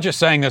 I'm not just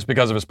saying this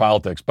because of his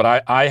politics,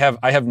 but I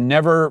have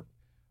never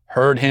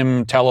heard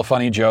him tell a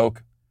funny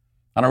joke.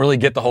 I don't really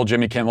get the whole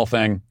Jimmy Kimmel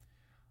thing.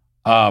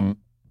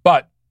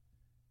 But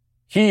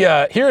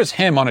here's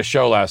him on a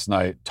show last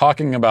night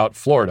talking about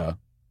Florida.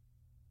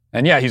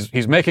 And yeah,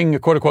 he's making a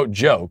quote-unquote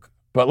joke,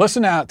 but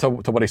listen out to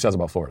what he says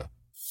about Florida.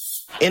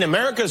 In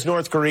America's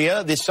North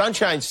Korea, the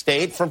Sunshine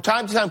State, from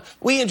time to time,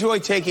 we enjoy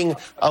taking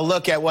a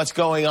look at what's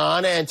going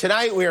on. And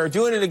tonight we are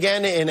doing it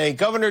again in a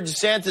Governor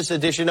DeSantis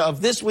edition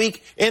of This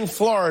Week in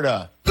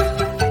Florida.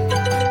 I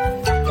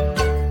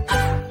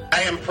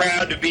am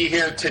proud to be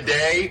here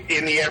today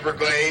in the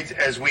Everglades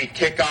as we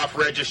kick off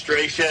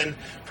registration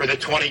for the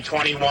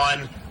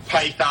 2021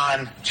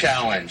 Python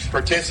Challenge.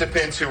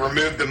 Participants who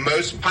remove the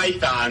most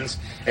pythons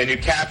and who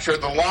capture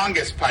the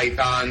longest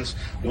pythons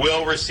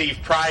will receive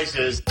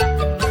prizes.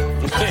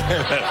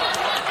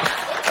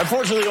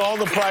 Unfortunately, all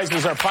the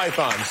prizes are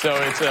pythons, so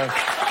it's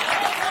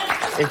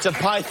a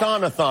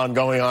pythonathon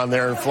going on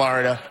there in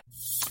Florida.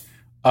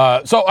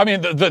 So I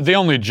mean, the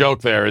only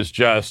joke there is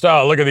just,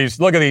 oh, look at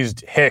these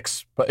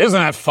hicks. But isn't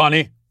that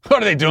funny?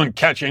 What are they doing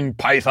catching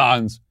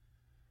pythons?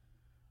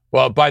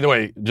 Well, by the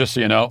way, just so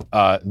you know,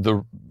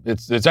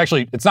 it's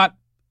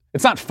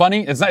not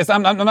funny.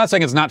 I'm not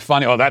saying it's not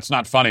funny. Oh, that's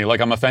not funny. Like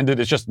I'm offended.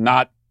 It's just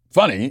not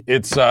funny.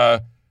 It's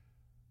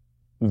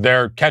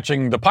they're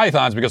catching the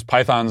pythons because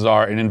pythons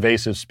are an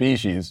invasive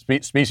species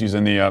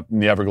in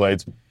the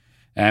Everglades,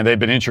 and they've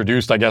been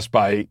introduced, I guess,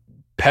 by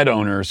pet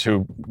owners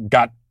who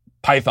got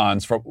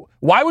pythons for.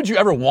 Why would you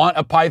ever want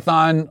a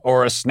python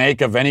or a snake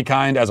of any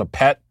kind as a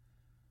pet?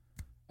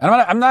 And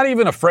I'm not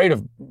even afraid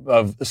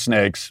of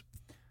snakes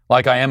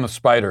like I am of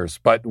spiders.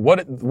 But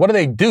what do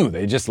they do?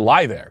 They just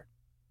lie there.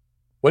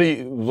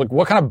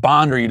 What kind of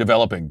bond are you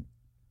developing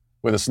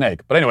with a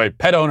snake? But anyway,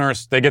 pet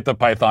owners, they get the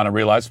python and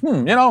realize,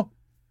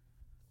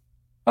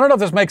 I don't know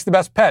if this makes the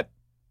best pet.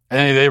 And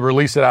then they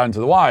release it out into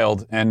the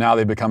wild, and now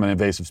they become an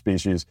invasive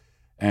species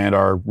and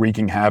are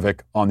wreaking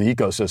havoc on the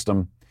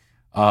ecosystem.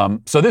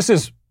 So this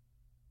is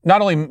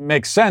not only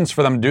makes sense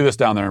for them to do this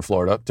down there in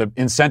Florida, to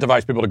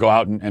incentivize people to go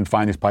out and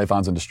find these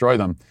pythons and destroy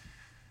them,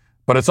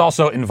 but it's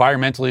also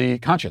environmentally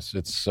conscious.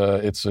 It's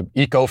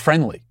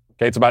eco-friendly.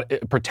 Okay, it's about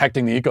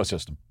protecting the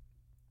ecosystem.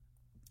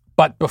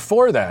 But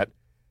before that,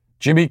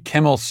 Jimmy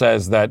Kimmel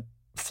says that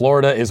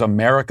Florida is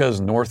America's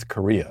North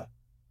Korea.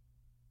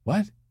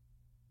 What?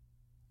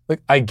 Like,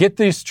 I get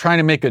these trying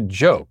to make a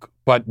joke,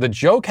 but the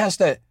joke has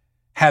to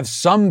have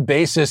some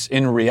basis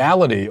in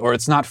reality or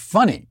it's not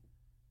funny.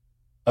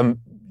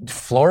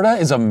 Florida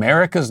is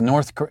America's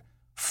North Korea.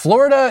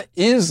 Florida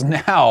is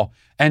now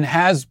and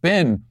has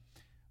been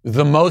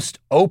the most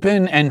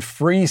open and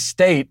free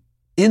state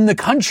in the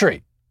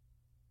country.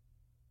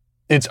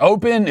 It's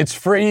open, it's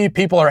free,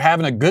 people are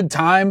having a good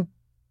time.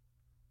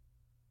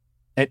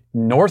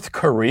 North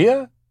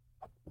Korea?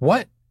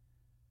 What?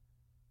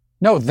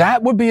 No,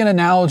 that would be an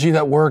analogy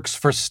that works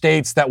for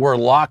states that were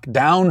locked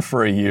down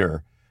for a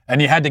year and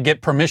you had to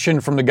get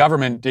permission from the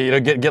government to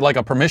get like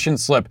a permission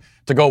slip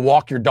to go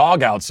walk your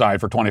dog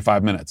outside for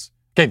 25 minutes.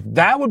 Okay,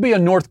 that would be a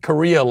North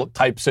Korea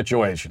type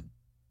situation.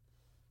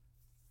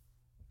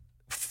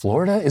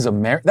 Florida is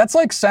America. That's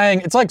like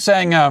saying,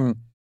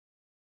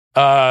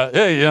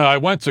 hey, I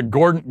went to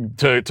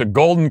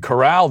Golden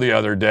Corral the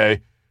other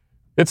day.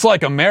 It's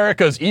like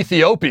America's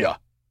Ethiopia.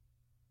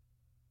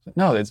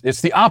 No,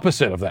 it's the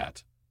opposite of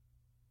that.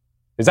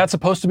 Is that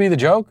supposed to be the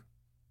joke?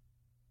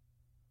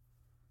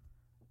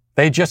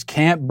 They just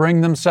can't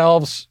bring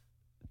themselves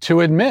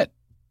to admit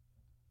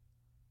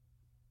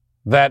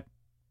that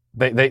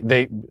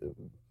they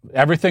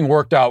everything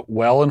worked out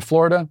well in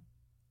Florida.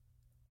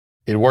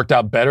 It worked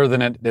out better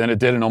than it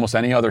did in almost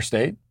any other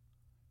state.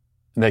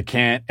 They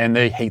can't, and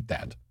they hate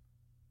that.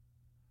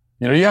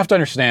 You have to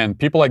understand,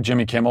 people like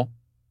Jimmy Kimmel,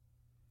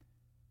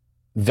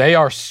 they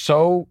are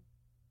so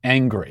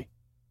angry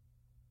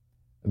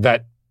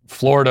that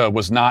Florida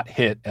was not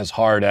hit as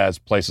hard as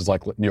places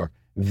like New York.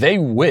 They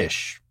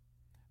wish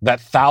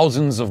that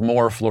thousands of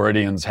more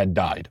Floridians had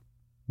died.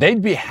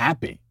 They'd be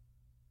happy.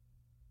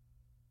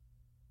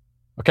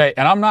 Okay,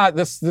 and I'm not,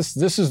 this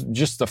is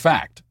just a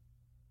fact.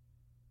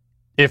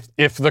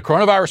 If the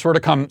coronavirus were to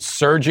come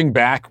surging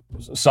back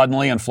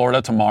suddenly in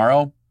Florida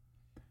tomorrow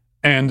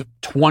and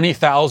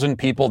 20,000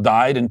 people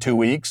died in 2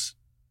 weeks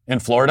in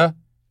Florida,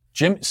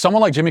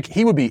 someone like Jimmy,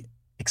 he would be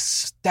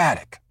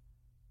ecstatic.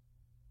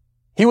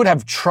 He would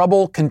have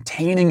trouble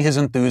containing his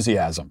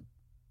enthusiasm.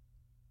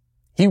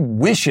 He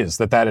wishes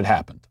that had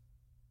happened.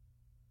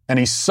 And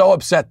he's so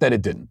upset that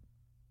it didn't.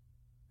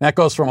 That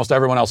goes for almost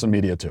everyone else in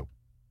media too.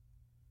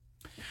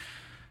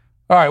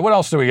 All right, what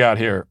else do we got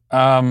here?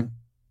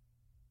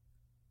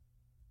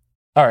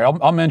 All right,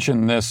 I'll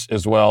mention this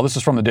as well. This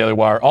is from the Daily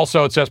Wire.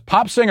 Also, it says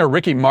pop singer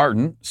Ricky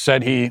Martin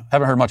said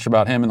haven't heard much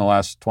about him in the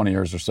last 20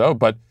 years or so,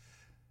 but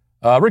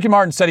Ricky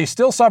Martin said he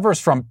still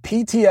suffers from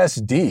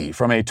PTSD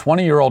from a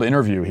 20-year-old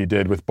interview he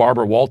did with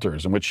Barbara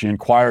Walters in which she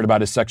inquired about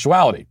his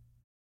sexuality.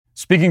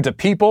 Speaking to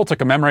People to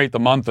commemorate the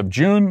month of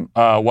June,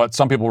 what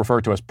some people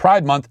refer to as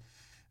Pride Month,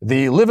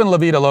 The Livin' La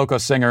Vida Loca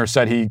singer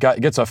said he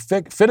gets a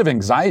fit of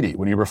anxiety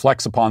when he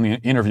reflects upon the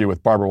interview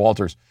with Barbara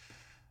Walters.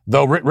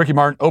 Though Ricky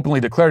Martin openly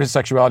declared his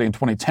sexuality in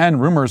 2010,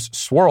 rumors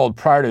swirled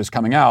prior to his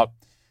coming out.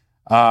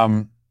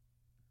 And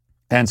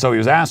so he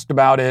was asked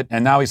about it,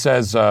 and now he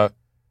says,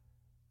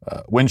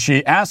 when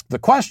she asked the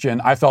question,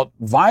 I felt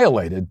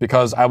violated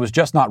because I was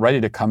just not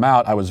ready to come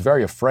out. I was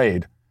very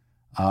afraid.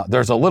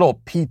 There's a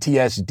little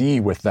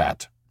PTSD with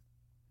that.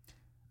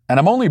 And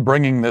I'm only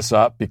bringing this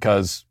up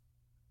because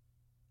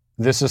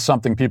this is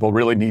something people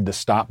really need to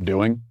stop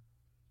doing.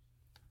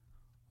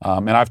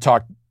 And I've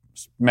talked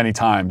many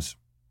times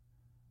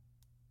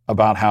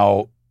about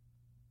how,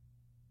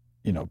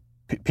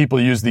 people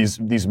use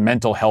these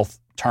mental health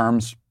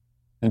terms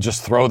and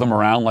just throw them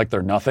around like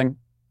they're nothing.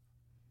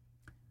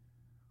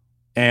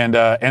 And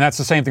that's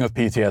the same thing with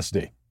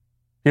PTSD.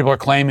 People are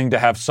claiming to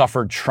have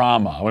suffered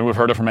trauma. I mean, we've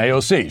heard it from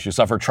AOC. She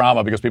suffered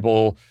trauma because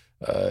people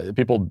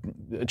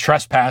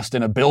trespassed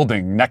in a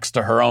building next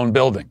to her own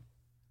building.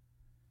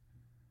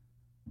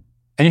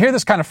 And you hear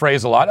this kind of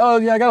phrase a lot. Oh,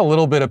 yeah, I got a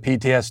little bit of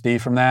PTSD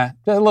from that.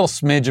 A little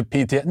smidge of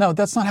PTSD. No,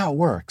 that's not how it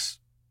works.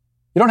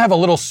 You don't have a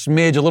little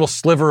smidge, a little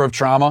sliver of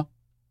trauma.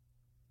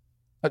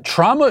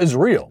 Trauma is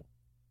real.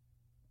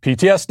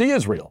 PTSD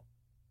is real.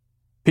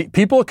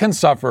 People can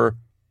suffer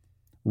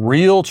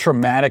real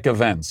traumatic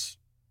events,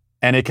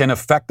 and it can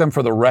affect them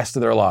for the rest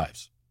of their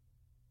lives.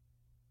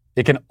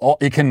 It can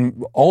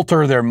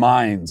alter their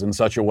minds in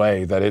such a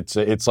way that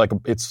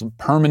it's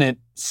permanent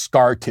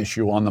scar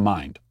tissue on the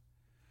mind.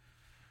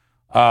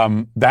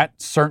 That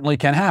certainly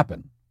can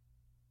happen.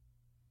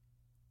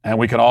 And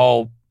we can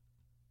all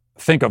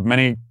think of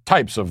many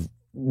types of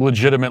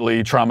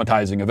legitimately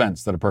traumatizing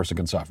events that a person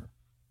can suffer.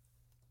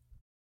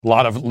 A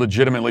lot of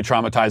legitimately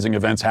traumatizing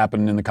events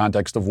happen in the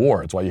context of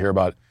war. It's why you hear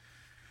about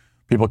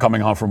people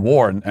coming home from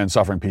war and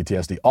suffering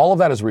PTSD. All of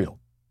that is real.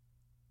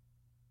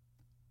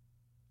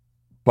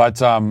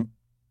 But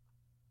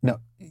no,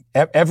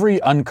 every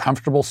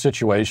uncomfortable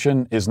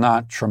situation is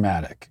not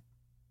traumatic.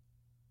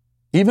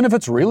 Even if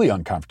it's really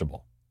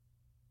uncomfortable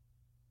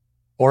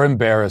or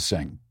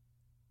embarrassing,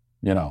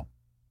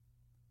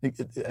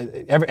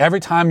 every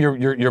time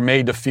you're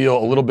made to feel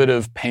a little bit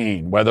of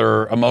pain,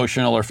 whether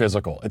emotional or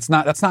physical, that's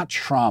not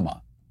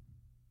trauma.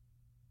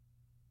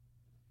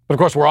 But of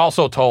course, we're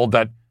also told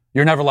that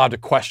you're never allowed to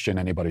question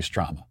anybody's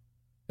trauma.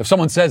 If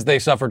someone says they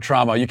suffered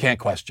trauma, you can't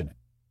question it.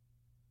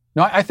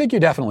 No, I think you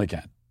definitely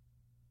can.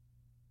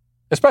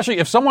 Especially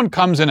if someone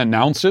comes and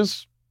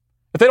announces.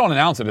 If they don't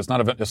announce it, it's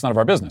none of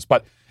our business.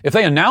 But if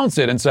they announce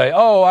it and say,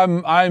 "Oh,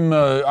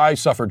 I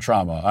suffered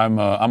trauma. I'm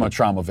a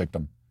trauma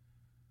victim,"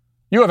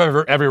 you have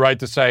every right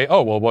to say,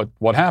 "Oh, well,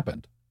 what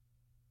happened?"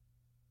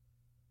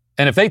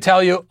 And if they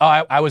tell you,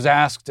 "Oh, I was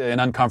asked an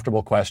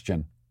uncomfortable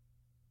question,"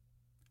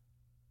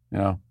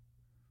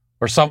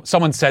 or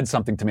someone said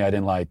something to me I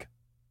didn't like.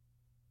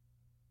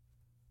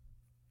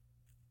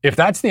 If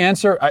that's the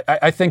answer,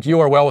 I think you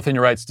are well within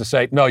your rights to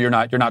say, "No, you're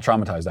not. You're not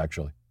traumatized.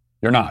 Actually,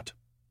 you're not.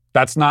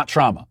 That's not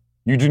trauma.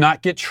 You do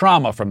not get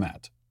trauma from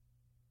that."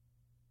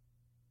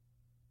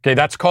 Okay,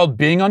 that's called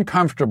being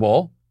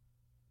uncomfortable.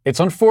 It's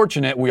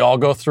unfortunate. We all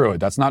go through it.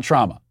 That's not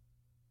trauma.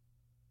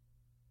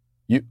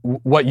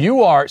 What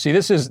you are, see,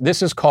 this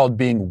is called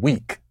being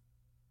weak.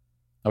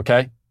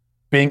 Okay?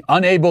 Being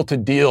unable to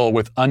deal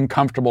with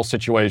uncomfortable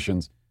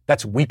situations.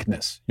 That's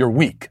weakness. You're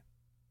weak.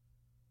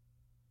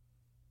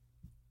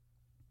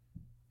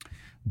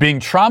 Being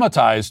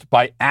traumatized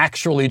by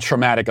actually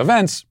traumatic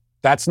events,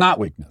 that's not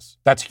weakness.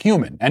 That's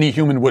human. Any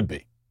human would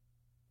be.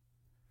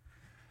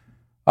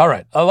 All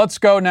right, let's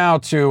go now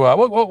to,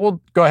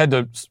 we'll go ahead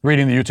to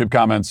reading the YouTube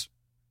comments.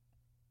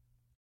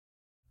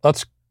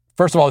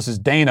 First of all, this is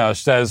Dana,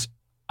 says,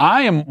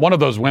 I am one of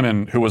those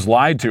women who was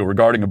lied to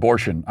regarding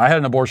abortion. I had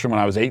an abortion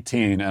when I was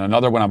 18 and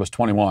another when I was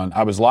 21.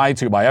 I was lied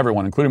to by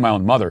everyone, including my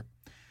own mother.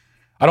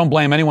 I don't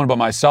blame anyone but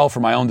myself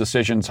for my own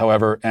decisions,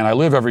 however, and I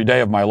live every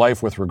day of my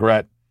life with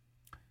regret.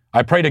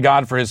 I pray to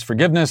God for his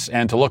forgiveness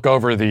and to look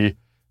over the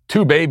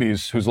 2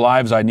 babies whose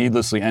lives I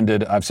needlessly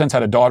ended. I've since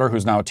had a daughter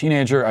who's now a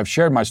teenager. I've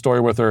shared my story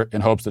with her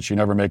in hopes that she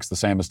never makes the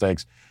same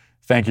mistakes.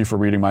 Thank you for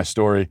reading my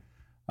story.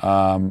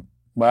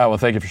 Well,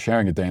 thank you for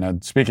sharing it, Dana.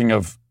 Speaking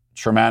of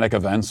traumatic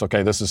events,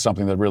 okay, this is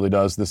something that really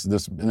does this.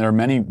 And there are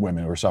many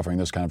women who are suffering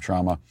this kind of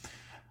trauma.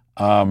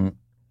 And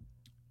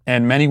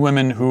many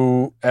women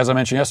who, as I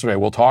mentioned yesterday,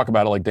 will talk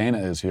about it like Dana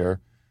is here,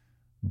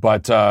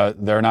 but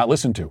they're not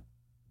listened to,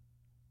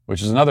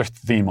 which is another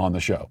theme on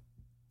the show.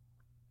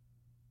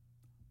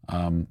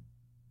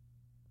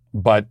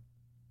 But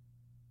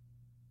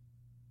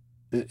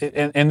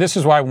this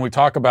is why when we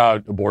talk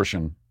about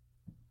abortion,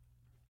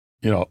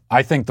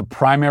 I think the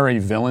primary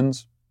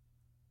villains,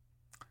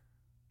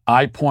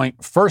 I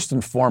point first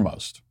and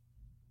foremost,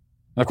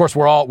 and of course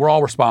we're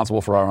all responsible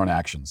for our own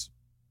actions,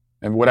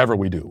 and whatever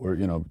we do,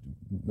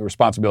 the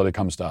responsibility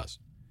comes to us.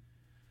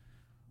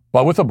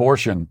 But with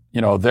abortion,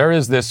 there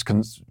is this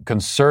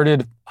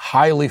concerted,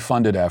 highly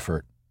funded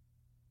effort,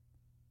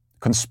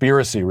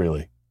 conspiracy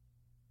really,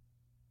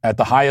 at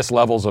the highest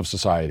levels of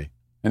society.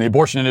 And the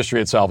abortion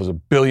industry itself is a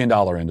 $1 billion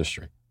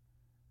industry.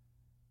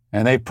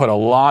 And they've put a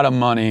lot of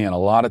money and a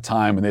lot of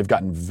time, and they've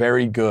gotten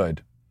very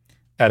good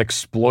at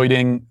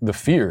exploiting the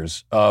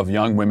fears of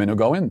young women who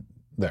go in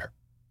there.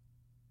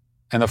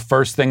 And the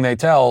first thing they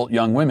tell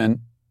young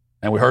women,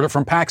 and we heard it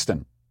from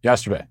Paxton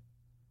yesterday,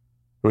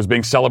 who was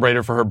being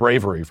celebrated for her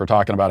bravery, for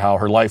talking about how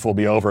her life will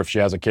be over if she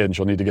has a kid and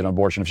she'll need to get an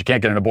abortion. If she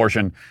can't get an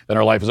abortion, then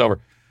her life is over.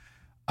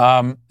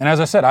 And as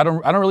I said, I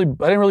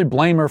didn't really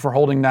blame her for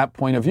holding that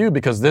point of view,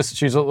 because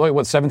she's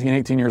 17,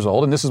 18 years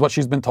old, and this is what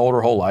she's been told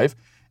her whole life,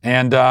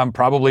 and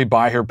probably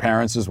by her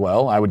parents as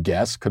well, I would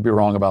guess. Could be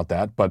wrong about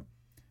that, but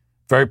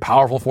very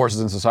powerful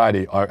forces in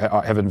society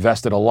have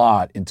invested a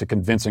lot into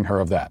convincing her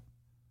of that.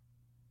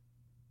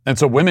 And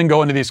so women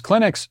go into these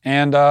clinics,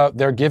 and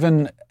they're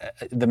given,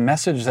 the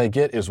message they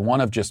get is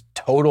one of just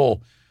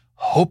total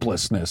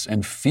hopelessness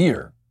and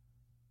fear.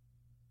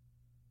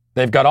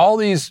 They've got all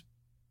these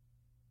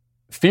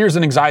fears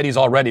and anxieties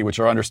already, which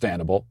are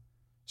understandable,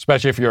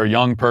 especially if you're a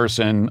young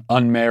person,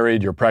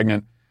 unmarried, you're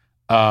pregnant.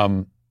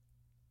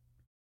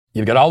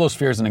 You've got all those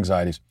fears and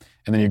anxieties,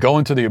 and then you go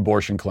into the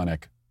abortion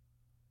clinic,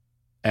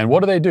 and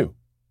what do?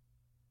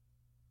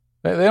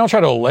 They don't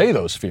try to allay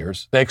those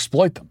fears. They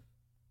exploit them.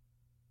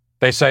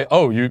 They say,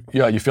 oh, you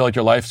feel like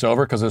your life's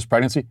over because of this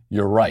pregnancy?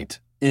 You're right.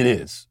 It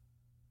is.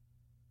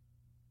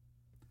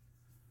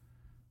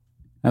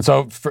 And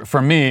so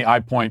for me, I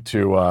point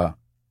to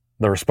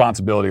the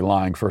responsibility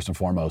lying first and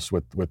foremost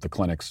with the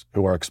clinics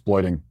who are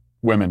exploiting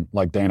women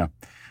like Dana.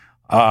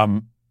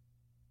 All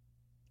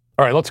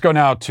right, let's go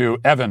now to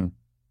Evan.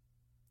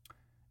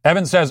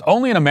 Evan says,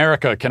 only in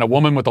America can a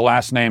woman with the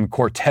last name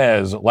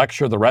Cortez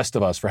lecture the rest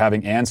of us for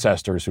having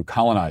ancestors who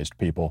colonized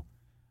people.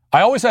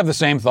 I always have the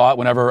same thought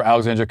whenever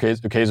Alexandria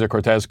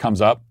Ocasio-Cortez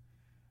comes up,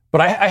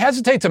 but I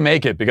hesitate to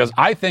make it because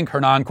I think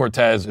Hernan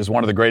Cortez is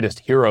one of the greatest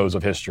heroes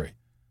of history.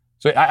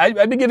 So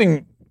I'd be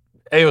giving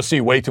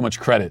AOC way too much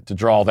credit to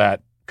draw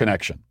that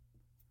connection.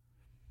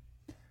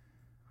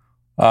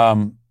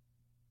 But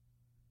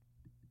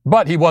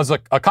he was a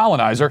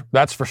colonizer,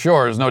 that's for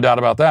sure. There's no doubt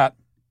about that.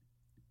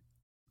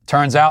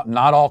 Turns out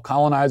not all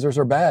colonizers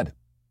are bad.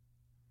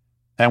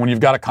 And when you've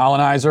got a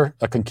colonizer,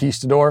 a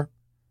conquistador,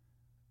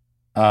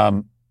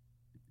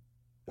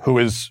 who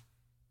is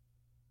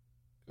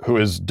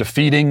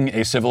defeating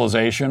a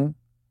civilization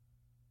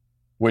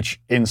which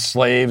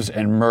enslaves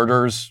and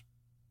murders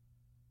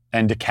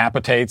and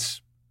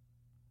decapitates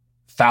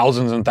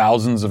thousands and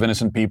thousands of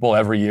innocent people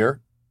every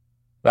year,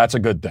 that's a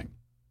good thing.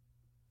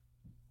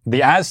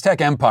 The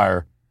Aztec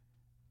Empire,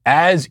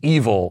 as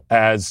evil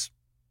as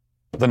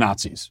the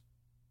Nazis,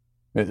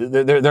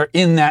 they're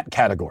in that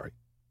category.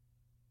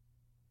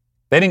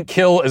 They didn't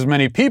kill as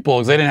many people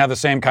because they didn't have the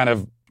same kind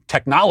of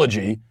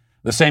technology,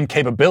 the same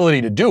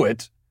capability to do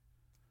it.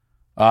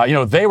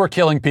 They were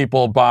killing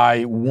people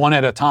by one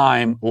at a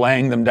time,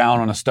 laying them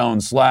down on a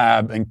stone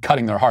slab and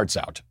cutting their hearts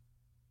out.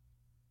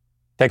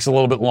 Takes a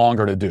little bit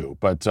longer to do,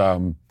 but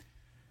the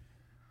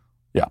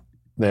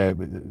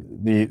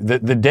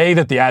day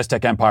that the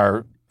Aztec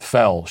Empire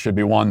fell should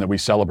be one that we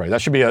celebrate.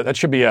 That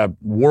should be a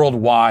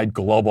worldwide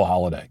global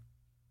holiday.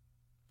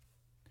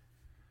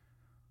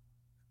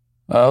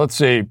 Let's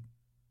see.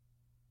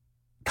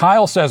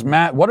 Kyle says,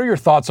 Matt, what are your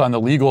thoughts on the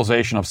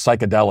legalization of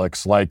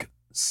psychedelics like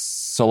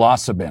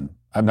psilocybin?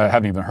 I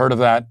haven't even heard of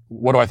that.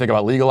 What do I think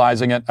about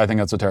legalizing it? I think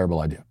that's a terrible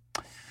idea.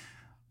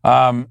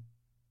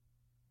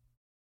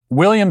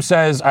 William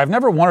says, I've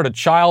never wanted a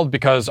child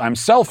because I'm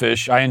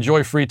selfish. I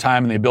enjoy free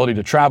time and the ability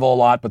to travel a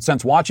lot. But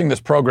since watching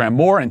this program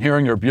more and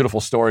hearing your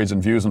beautiful stories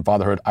and views on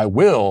fatherhood, I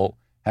will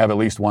have at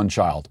least one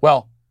child.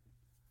 Well,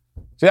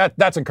 see,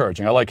 that's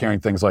encouraging. I like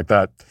hearing things like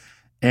that.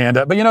 And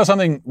but you know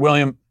something,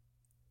 William?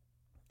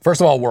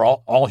 First of all, we're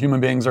all human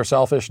beings are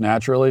selfish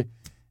naturally,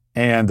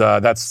 and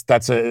that's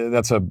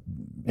an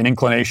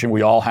inclination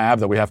we all have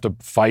that we have to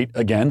fight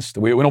against.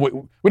 We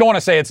don't want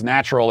to say it's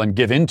natural and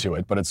give into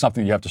it, but it's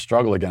something you have to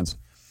struggle against.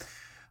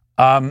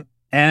 And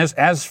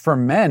as for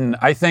men,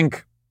 I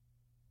think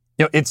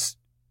it's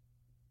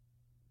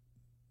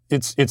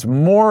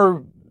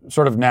more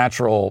sort of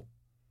natural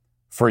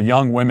for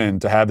young women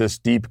to have this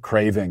deep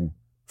craving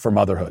for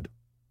motherhood.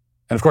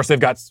 And of course,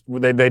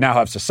 they now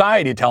have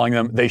society telling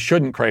them they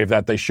shouldn't crave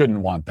that, they shouldn't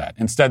want that.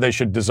 Instead, they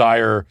should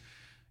desire,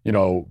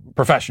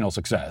 professional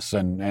success,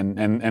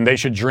 and they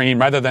should dream,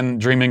 rather than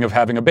dreaming of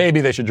having a baby,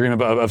 they should dream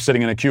of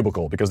sitting in a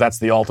cubicle, because that's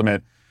the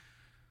ultimate,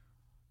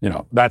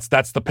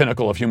 that's the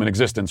pinnacle of human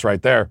existence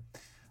right there.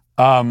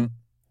 But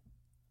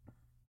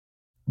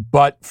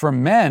for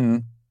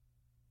men,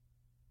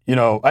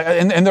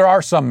 and there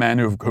are some men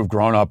who've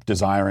grown up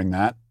desiring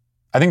that.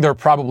 I think there are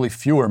probably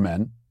fewer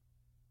men.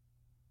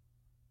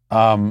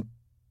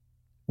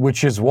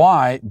 Which is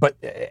why,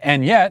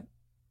 and yet,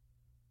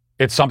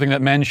 it's something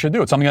that men should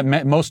do. It's something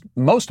that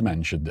most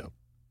men should do,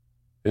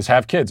 is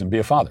have kids and be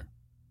a father.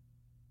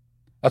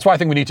 That's why I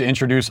think we need to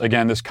introduce,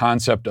 again, this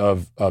concept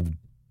of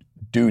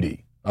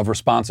duty, of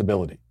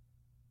responsibility.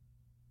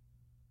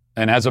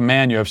 And as a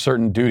man, you have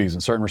certain duties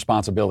and certain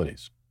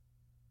responsibilities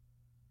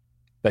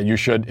that you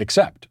should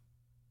accept.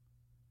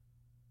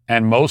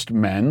 And most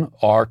men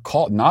are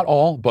called, not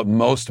all, but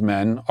most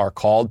men are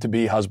called to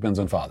be husbands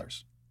and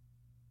fathers.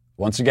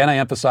 Once again, I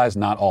emphasize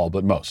not all,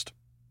 but most.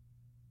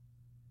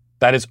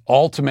 That is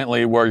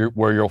ultimately where you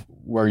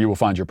will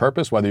find your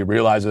purpose, whether you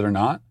realize it or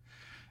not.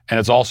 And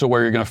it's also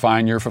where you're going to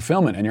find your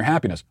fulfillment and your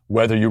happiness,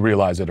 whether you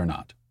realize it or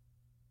not.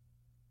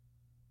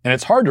 And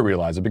it's hard to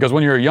realize it because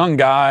when you're a young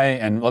guy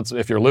and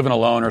if you're living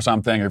alone or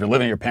something, or if you're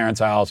living at your parents'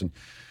 house and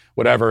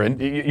whatever,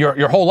 and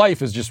your whole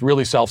life is just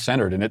really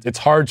self-centered. And it's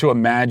hard to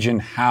imagine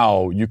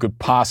how you could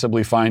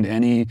possibly find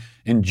any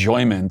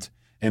enjoyment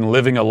in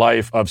living a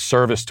life of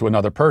service to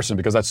another person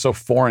because that's so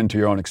foreign to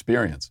your own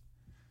experience.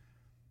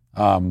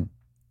 But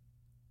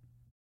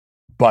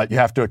you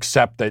have to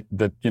accept that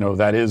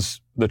that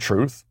is the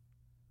truth.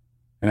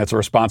 And it's a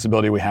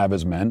responsibility we have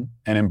as men,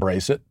 and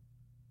embrace it.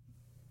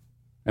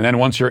 And then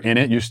once you're in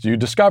it, you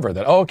discover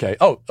that,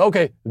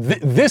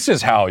 this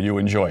is how you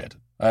enjoy it.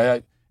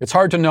 It's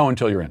hard to know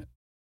until you're in it.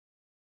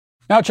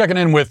 Now checking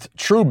in with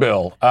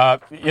Truebill.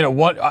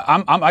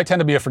 I tend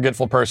to be a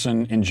forgetful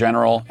person in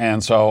general,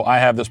 and so I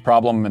have this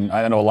problem, and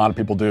I know a lot of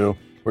people do,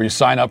 where you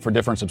sign up for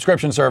different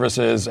subscription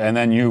services, and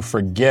then you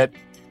forget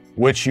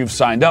which you've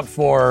signed up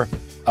for,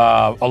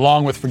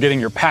 along with forgetting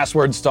your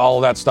passwords to all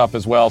of that stuff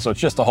as well. So it's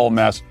just a whole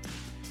mess.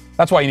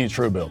 That's why you need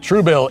Truebill.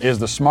 Truebill is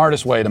the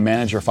smartest way to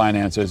manage your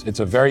finances.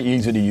 It's a very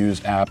easy to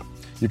use app.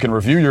 You can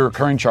review your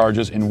recurring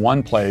charges in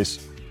one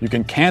place. You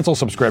can cancel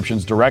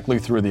subscriptions directly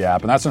through the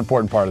app. And that's an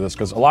important part of this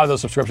because a lot of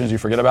those subscriptions you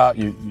forget about,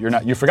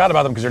 you forgot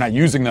about them because you're not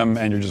using them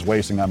and you're just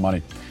wasting that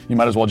money. You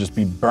might as well just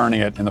be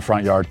burning it in the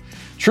front yard.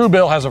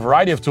 Truebill has a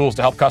variety of tools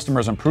to help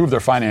customers improve their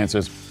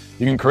finances.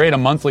 You can create a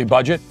monthly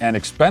budget and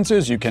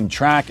expenses. You can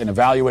track and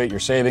evaluate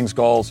your savings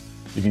goals.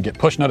 You can get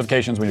push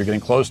notifications when you're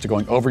getting close to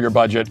going over your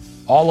budget.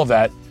 All of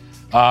that.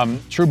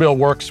 Truebill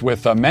works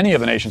with many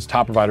of the nation's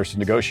top providers to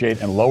negotiate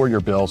and lower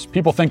your bills.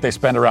 People think they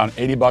spend around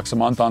 $80 a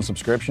month on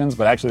subscriptions,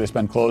 but actually they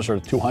spend closer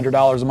to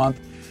 $200 a month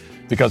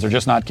because they're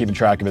just not keeping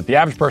track of it. The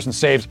average person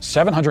saves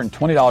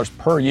 $720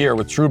 per year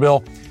with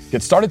Truebill.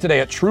 Get started today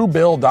at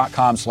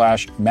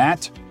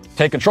Truebill.com/Matt.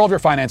 Take control of your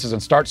finances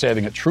and start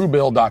saving at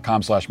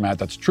Truebill.com/Matt.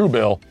 That's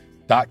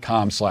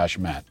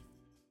Truebill.com/Matt.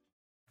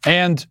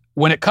 And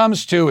when it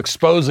comes to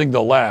exposing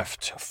the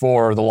left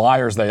for the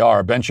liars they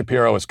are, Ben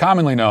Shapiro is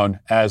commonly known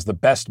as the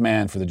best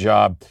man for the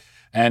job.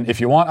 And if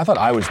you want, I thought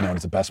I was known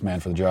as the best man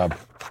for the job.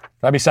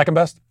 Should I be second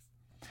best?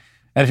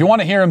 And if you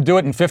want to hear him do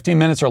it in 15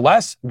 minutes or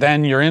less,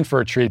 then you're in for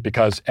a treat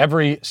because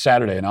every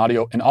Saturday an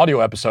audio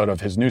episode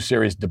of his new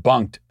series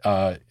Debunked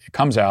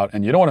comes out,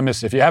 and you don't want to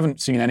miss it. If you haven't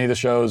seen any of the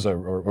shows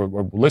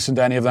or listened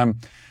to any of them,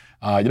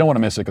 you don't want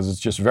to miss it because it's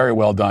just very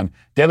well done.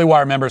 Daily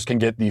Wire members can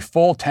get the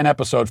full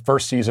 10-episode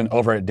first season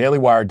over at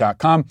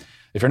dailywire.com.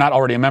 If you're not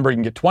already a member, you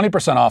can get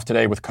 20% off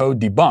today with code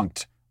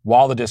DEBUNKED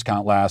while the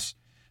discount lasts.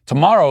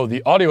 Tomorrow,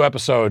 the audio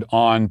episode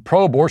on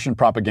pro-abortion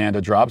propaganda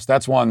drops.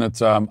 That's one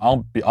that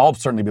I'll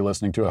certainly be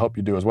listening to. I hope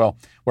you do as well,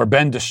 where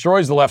Ben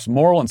destroys the left's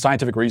moral and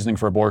scientific reasoning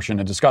for abortion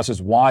and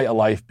discusses why a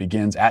life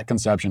begins at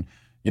conception.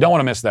 You don't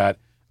want to miss that.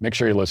 Make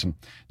sure you listen.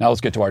 Now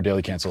let's get to our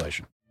daily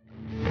cancellation.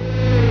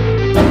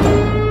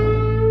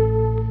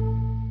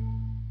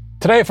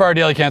 Today for our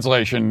daily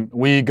cancellation,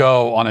 we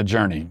go on a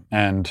journey,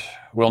 and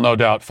we'll no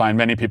doubt find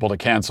many people to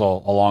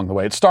cancel along the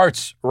way. It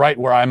starts right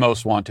where I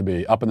most want to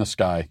be, up in the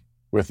sky,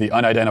 with the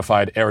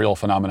unidentified aerial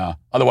phenomena,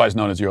 otherwise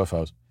known as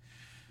UFOs.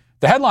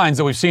 The headlines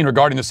that we've seen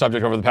regarding this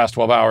subject over the past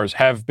 12 hours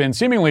have been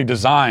seemingly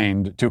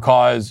designed to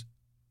cause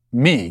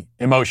me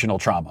emotional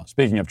trauma.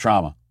 Speaking of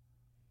trauma,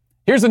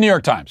 here's the New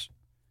York Times.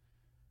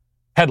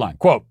 Headline,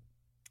 quote,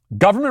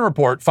 government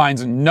report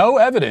finds no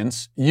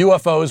evidence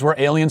UFOs were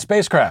alien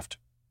spacecraft.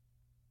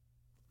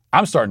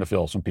 I'm starting to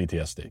feel some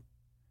PTSD.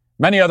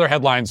 Many other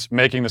headlines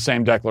making the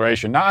same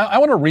declaration. Now, I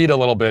want to read a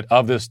little bit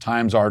of this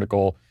Times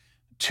article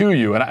to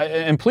you.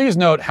 And please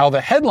note how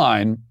the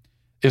headline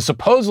is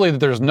supposedly that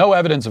there's no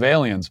evidence of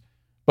aliens,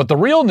 but the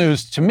real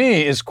news to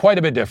me is quite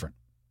a bit different.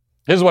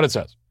 Here's what it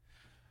says.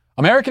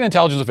 American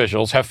intelligence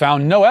officials have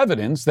found no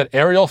evidence that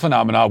aerial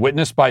phenomena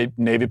witnessed by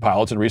Navy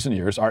pilots in recent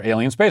years are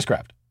alien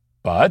spacecraft.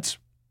 But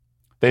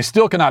they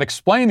still cannot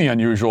explain the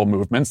unusual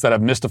movements that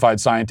have mystified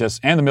scientists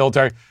and the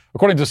military,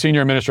 according to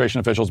senior administration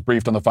officials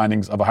briefed on the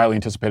findings of a highly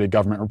anticipated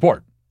government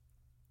report.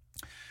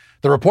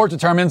 The report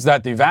determines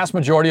that the vast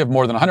majority of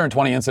more than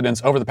 120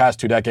 incidents over the past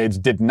 2 decades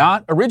did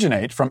not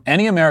originate from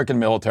any American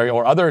military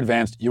or other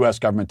advanced U.S.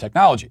 government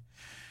technology.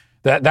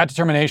 That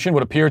determination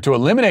would appear to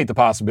eliminate the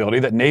possibility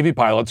that Navy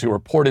pilots who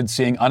reported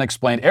seeing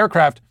unexplained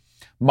aircraft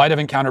might have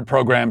encountered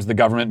programs the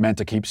government meant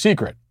to keep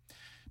secret.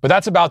 But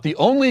that's about the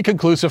only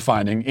conclusive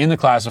finding in the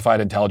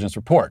classified intelligence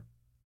report.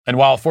 And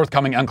while a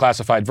forthcoming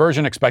unclassified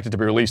version expected to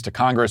be released to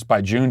Congress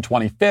by June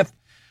 25th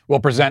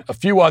will present a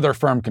few other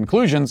firm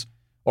conclusions,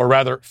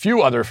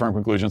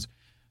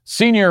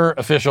 senior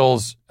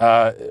officials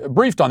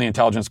briefed on the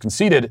intelligence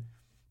conceded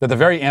that the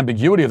very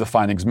ambiguity of the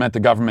findings meant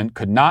the government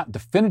could not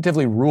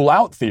definitively rule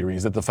out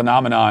theories that the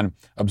phenomenon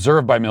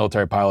observed by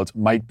military pilots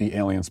might be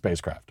alien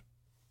spacecraft.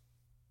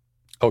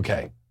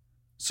 Okay,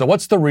 so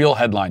what's the real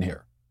headline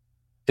here?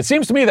 It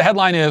seems to me the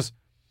headline is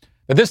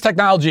that this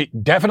technology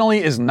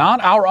definitely is not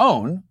our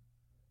own.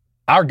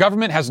 Our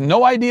government has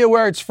no idea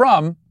where it's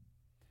from,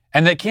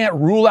 And they can't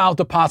rule out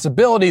the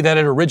possibility that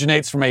it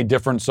originates from a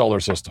different solar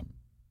system.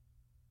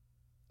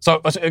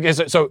 So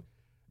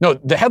no,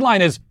 the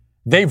headline is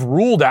they've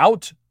ruled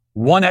out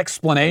one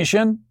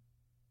explanation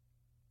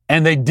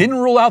and they didn't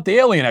rule out the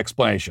alien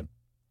explanation.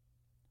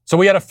 So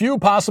we had a few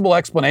possible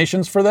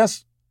explanations for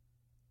this.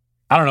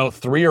 I don't know,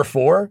 3 or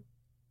 4.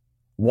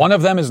 One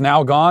of them is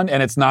now gone,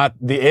 and it's not.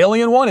 The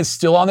alien one is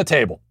still on the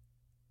table.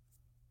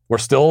 We're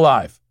still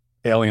alive,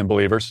 alien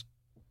believers.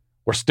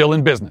 We're still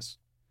in business.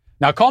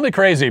 Now, call me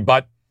crazy,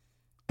 but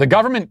the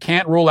government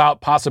can't rule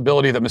out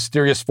possibility that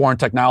mysterious foreign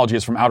technology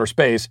is from outer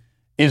space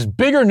is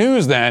bigger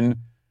news than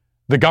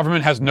the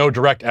government has no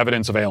direct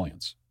evidence of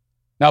aliens.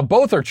 Now,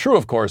 both are true,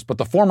 of course, but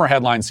the former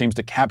headline seems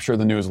to capture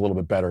the news a little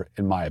bit better,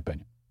 in my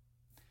opinion.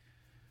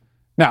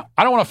 Now,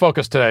 I don't want to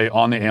focus today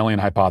on the alien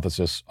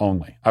hypothesis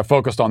only. I've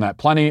focused on that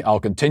plenty. I'll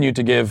continue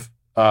to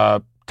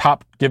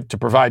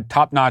provide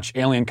top-notch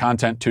alien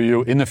content to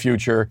you in the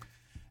future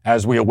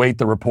as we await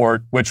the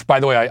report, which, by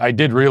the way, I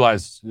did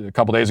realize a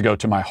couple days ago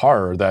to my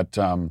horror that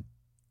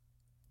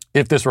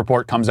if this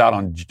report comes out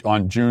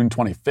on June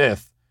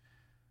 25th,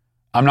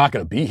 I'm not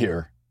going to be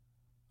here.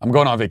 I'm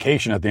going on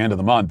vacation at the end of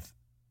the month,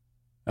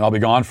 and I'll be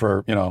gone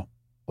for,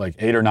 like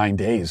 8 or 9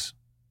 days.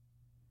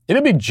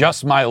 It'd be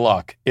just my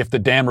luck if the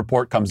damn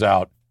report comes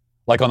out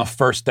like on the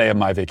first day of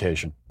my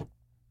vacation.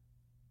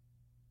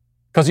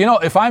 Because,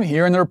 if I'm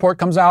here and the report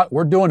comes out,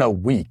 we're doing a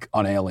week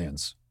on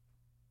aliens.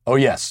 Oh,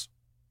 yes.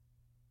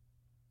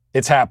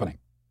 It's happening.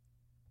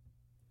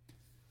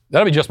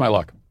 That'll be just my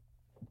luck.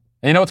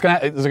 And you know what's going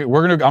to happen?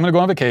 I'm going to go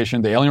on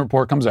vacation. The alien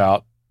report comes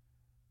out,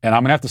 and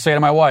I'm going to have to say to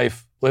my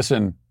wife,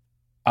 listen,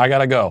 I got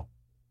to go.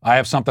 I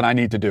have something I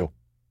need to do.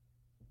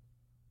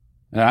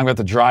 And I'm going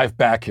to have to drive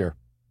back here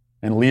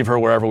and leave her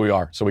wherever we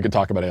are so we can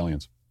talk about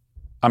aliens.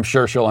 I'm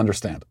sure she'll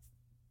understand.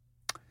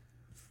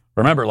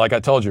 Remember, like I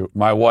told you,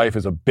 my wife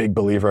is a big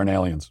believer in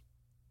aliens.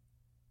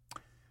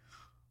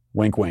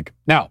 Wink, wink.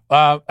 Now,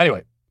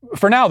 anyway,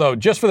 for now, though,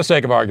 just for the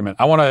sake of argument,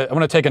 I want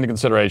to take into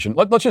consideration,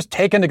 let's just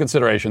take into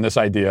consideration this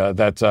idea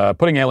that,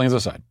 putting aliens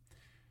aside,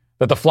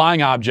 that the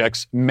flying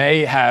objects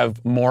may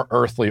have more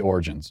earthly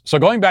origins. So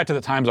going back to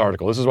the Times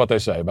article, this is what they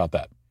say about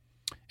that.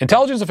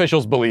 Intelligence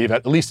officials believe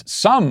at least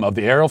some of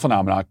the aerial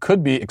phenomena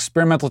could be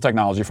experimental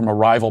technology from a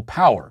rival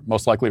power,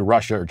 most likely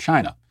Russia or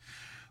China.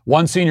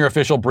 One senior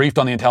official briefed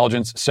on the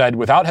intelligence said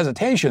without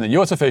hesitation that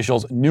U.S.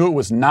 officials knew it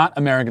was not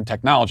American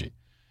technology.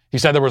 He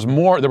said there was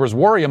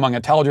worry among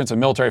intelligence and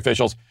military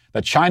officials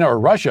that China or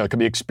Russia could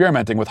be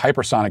experimenting with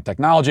hypersonic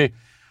technology.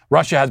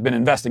 Russia has been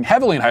investing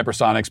heavily in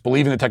hypersonics,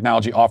 believing the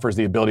technology offers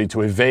the ability to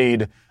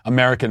evade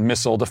American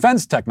missile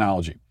defense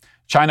technology.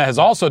 China has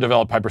also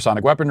developed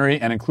hypersonic weaponry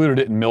and included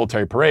it in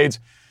military parades.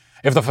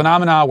 If the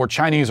phenomena were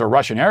Chinese or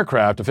Russian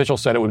aircraft,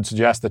 officials said it would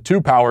suggest that two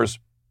powers'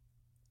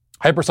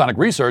 hypersonic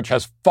research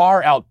has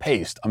far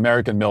outpaced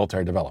American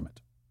military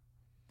development.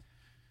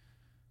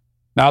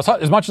 Now,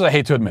 as much as I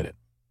hate to admit it,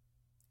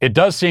 it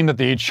does seem that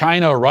the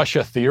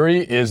China-Russia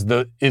theory is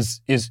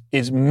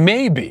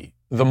maybe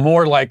the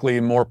more likely,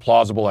 more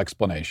plausible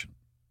explanation.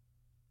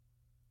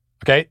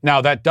 Okay, now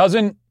that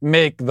doesn't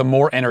make the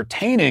more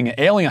entertaining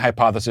alien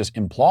hypothesis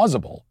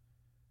implausible.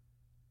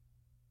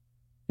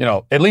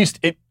 At least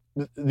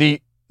the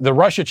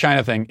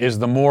Russia-China thing is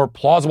the more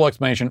plausible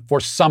explanation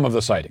for some of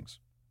the sightings.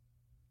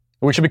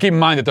 We should keep in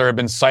mind that there have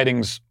been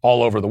sightings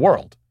all over the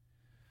world.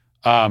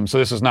 So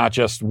this is not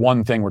just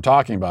one thing we're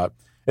talking about.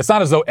 It's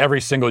not as though every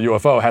single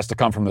UFO has to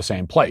come from the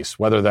same place,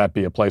 whether that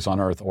be a place on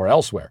Earth or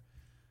elsewhere.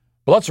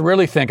 But let's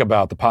really think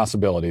about the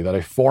possibility that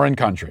a foreign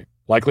country,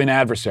 likely an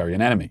adversary,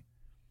 an enemy,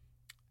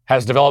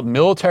 has developed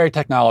military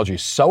technology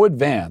so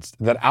advanced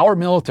that our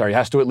military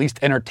has to at least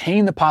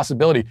entertain the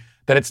possibility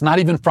that it's not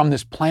even from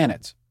this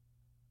planet.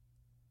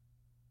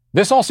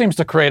 This all seems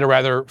to create a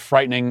rather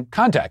frightening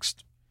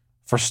context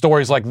for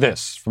stories like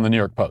this from the New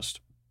York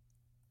Post.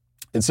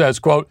 It says,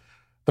 quote,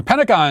 the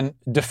Pentagon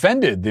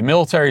defended the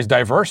military's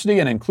diversity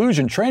and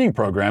inclusion training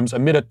programs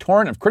amid a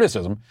torrent of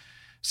criticism,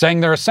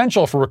 saying they're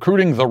essential for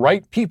recruiting the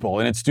right people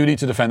in its duty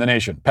to defend the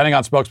nation.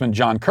 Pentagon spokesman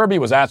John Kirby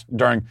was asked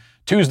during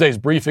Tuesday's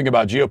briefing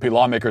about GOP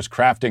lawmakers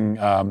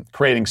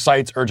creating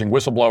sites urging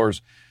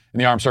whistleblowers in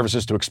the armed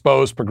services to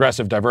expose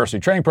progressive diversity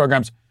training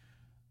programs,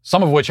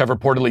 some of which have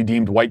reportedly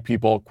deemed white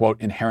people, quote,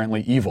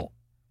 inherently evil.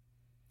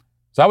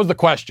 So that was the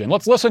question.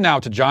 Let's listen now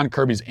to John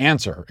Kirby's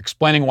answer,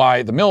 explaining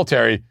why the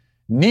military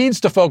needs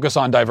to focus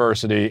on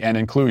diversity and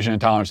inclusion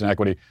and tolerance and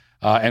equity,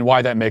 and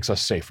why that makes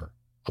us safer.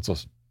 Let's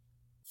listen.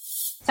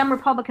 Some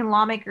Republican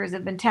lawmakers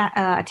have been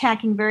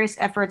attacking various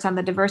efforts on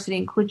the diversity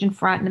inclusion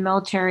front in the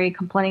military,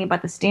 complaining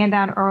about the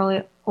stand-down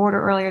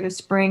order earlier this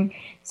spring.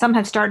 Some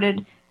have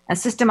started a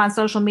system on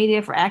social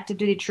media for active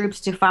duty troops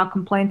to file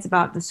complaints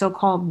about the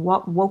so-called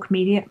woke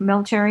media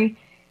military.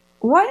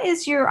 What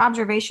is your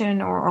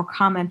observation or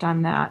comment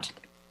on that?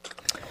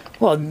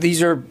 Well,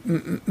 these are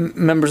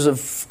members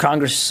of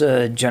Congress,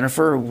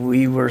 Jennifer.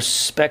 We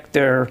respect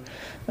their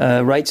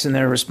rights and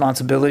their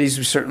responsibilities.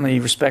 We certainly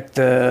respect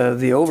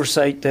the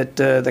oversight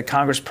that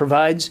Congress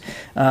provides.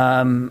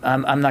 I'm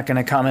not going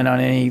to comment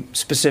on any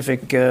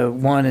specific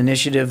one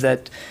initiative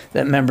that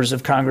members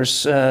of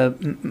Congress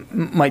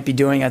might be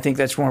doing. I think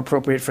that's more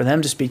appropriate for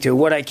them to speak to.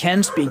 What I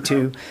can speak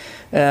to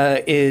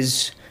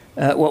is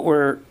what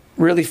we're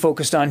really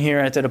focused on here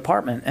at the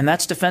department, and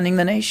that's defending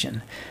the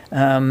nation.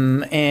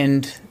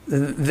 And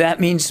that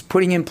means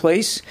putting in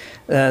place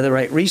the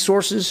right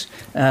resources,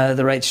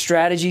 the right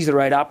strategies, the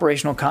right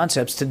operational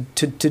concepts to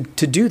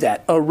do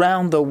that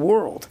around the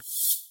world.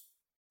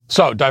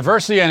 So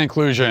diversity and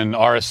inclusion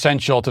are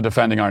essential to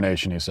defending our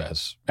nation, he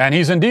says. And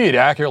he's indeed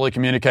accurately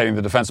communicating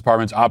the Defense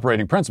Department's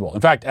operating principle.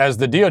 In fact, as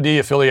the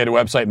DoD-affiliated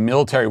website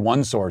Military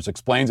One Source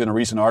explains in a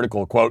recent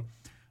article, quote,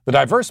 "The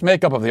diverse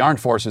makeup of the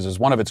armed forces is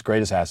one of its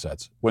greatest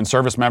assets. When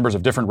service members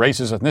of different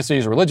races,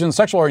 ethnicities, religions,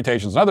 sexual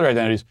orientations, and other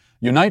identities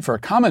unite for a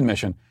common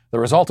mission, the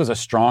result is a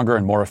stronger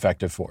and more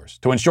effective force.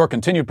 To ensure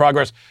continued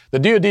progress, the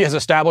DoD has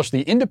established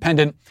the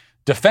Independent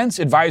Defense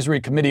Advisory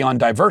Committee on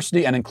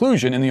Diversity and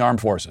Inclusion in the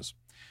Armed Forces.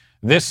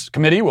 This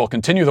committee will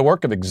continue the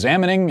work of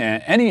examining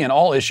any and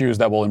all issues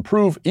that will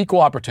improve equal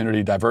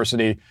opportunity,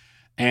 diversity,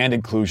 and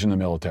inclusion in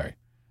the military.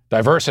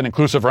 Diverse and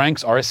inclusive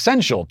ranks are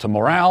essential to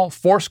morale,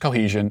 force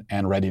cohesion,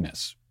 and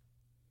readiness."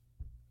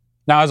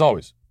 Now, as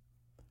always,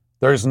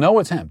 there is no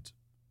attempt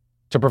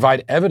to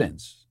provide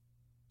evidence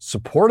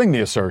supporting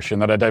the assertion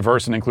that a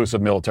diverse and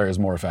inclusive military is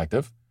more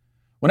effective.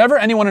 Whenever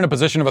anyone in a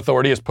position of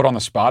authority is put on the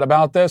spot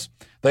about this,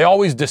 they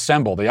always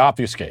dissemble, they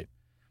obfuscate.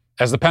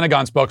 As the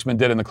Pentagon spokesman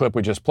did in the clip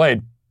we just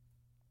played,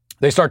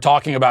 they start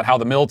talking about how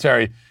the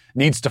military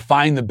needs to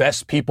find the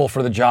best people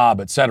for the job,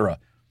 etc.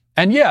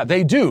 And yeah,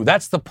 they do.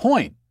 That's the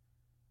point.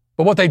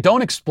 But what they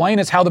don't explain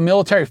is how the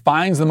military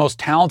finds the most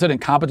talented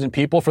and competent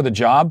people for the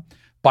job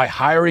by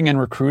hiring and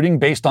recruiting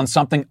based on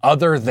something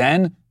other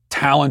than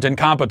talent and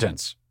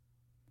competence.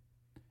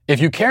 If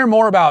you care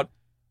more about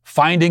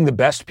finding the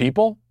best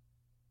people,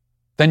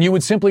 then you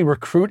would simply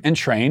recruit and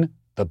train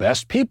the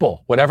best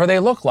people, whatever they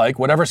look like,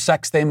 whatever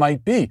sex they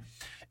might be.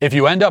 If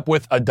you end up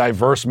with a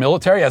diverse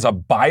military as a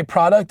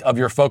byproduct of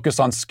your focus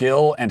on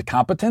skill and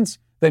competence,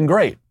 then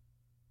great.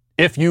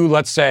 If you,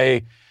 let's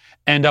say,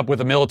 end up with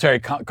a military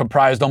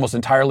comprised almost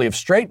entirely of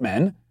straight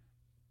men,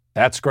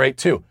 that's great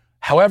too.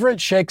 However it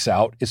shakes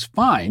out is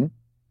fine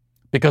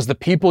because the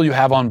people you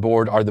have on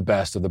board are the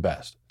best of the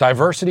best.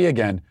 Diversity,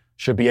 again,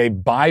 should be a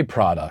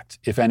byproduct,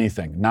 if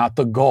anything, not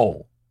the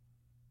goal,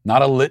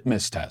 not a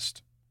litmus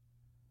test.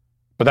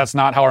 But that's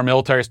not how our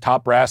military's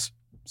top brass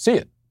see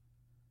it.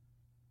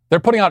 They're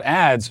putting out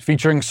ads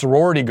featuring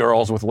sorority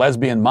girls with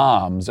lesbian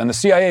moms, and the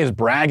CIA is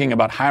bragging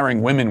about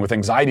hiring women with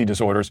anxiety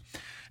disorders,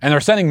 and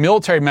they're sending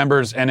military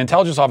members and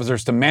intelligence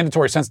officers to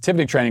mandatory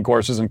sensitivity training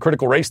courses and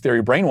critical race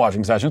theory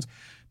brainwashing sessions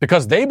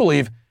because they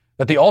believe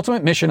that the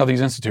ultimate mission of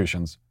these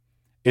institutions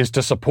is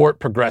to support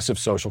progressive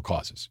social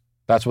causes.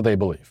 That's what they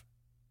believe.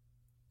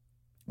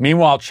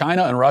 Meanwhile,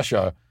 China and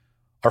Russia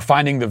are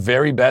finding the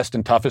very best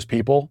and toughest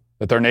people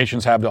that their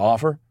nations have to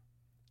offer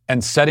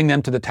and setting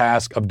them to the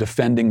task of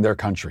defending their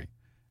country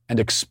and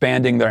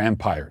expanding their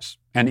empires,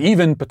 and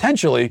even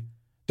potentially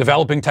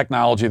developing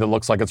technology that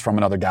looks like it's from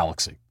another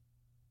galaxy.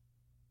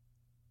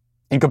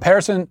 In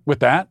comparison with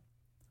that,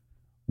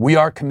 we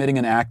are committing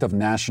an act of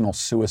national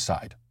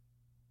suicide.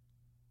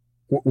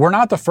 We're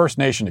not the first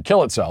nation to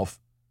kill itself,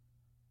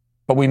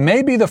 but we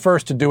may be the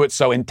first to do it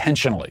so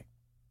intentionally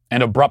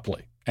and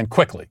abruptly and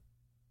quickly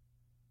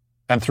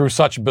and through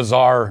such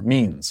bizarre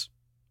means.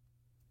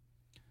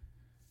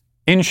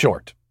 In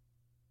short,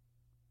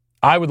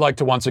 I would like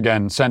to once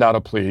again send out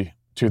a plea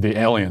to the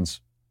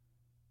aliens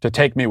to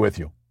take me with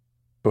you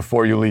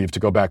before you leave to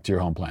go back to your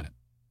home planet.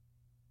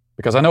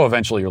 Because I know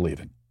eventually you're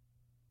leaving.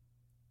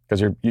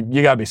 Because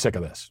you got to be sick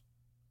of this.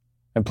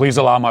 And please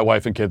allow my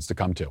wife and kids to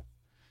come too.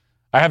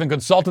 I haven't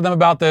consulted them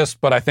about this,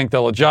 but I think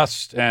they'll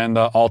adjust, and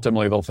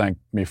ultimately they'll thank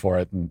me for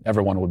it, and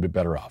everyone would be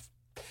better off.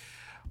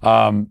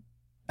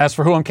 As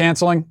for who I'm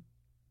canceling,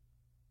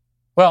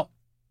 well,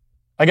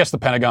 I guess the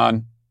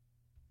Pentagon,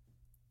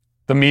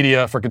 the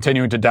media for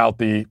continuing to doubt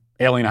the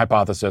alien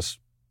hypothesis,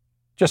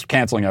 just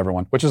canceling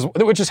everyone, which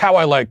is how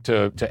I like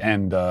to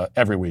end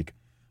every week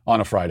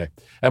on a Friday.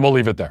 And we'll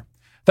leave it there.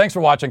 Thanks for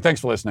watching.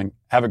 Thanks for listening.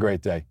 Have a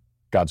great day.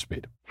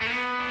 Godspeed.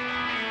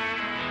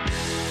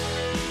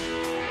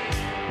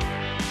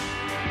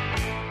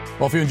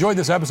 Well, if you enjoyed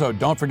this episode,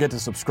 don't forget to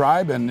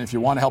subscribe. And if you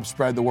want to help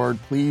spread the word,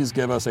 please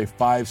give us a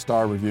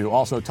 5-star review.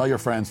 Also, tell your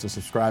friends to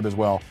subscribe as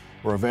well.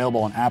 We're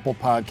available on Apple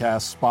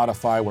Podcasts,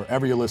 Spotify,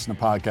 wherever you listen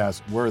to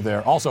podcasts, we're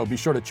there. Also, be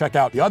sure to check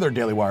out the other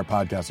Daily Wire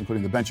podcasts,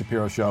 including The Ben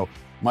Shapiro Show,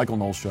 Michael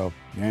Knowles Show,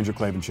 The Andrew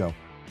Klavan Show.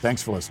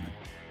 Thanks for listening.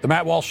 The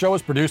Matt Walsh Show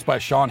is produced by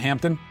Sean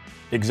Hampton,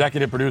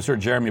 executive producer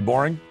Jeremy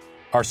Boring.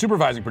 Our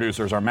supervising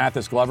producers are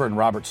Mathis Glover and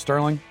Robert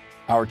Sterling.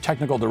 Our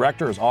technical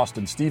director is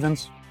Austin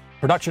Stevens.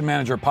 Production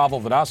manager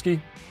Pavel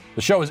Vodosky.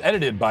 The show is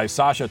edited by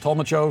Sasha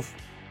Tolmachov.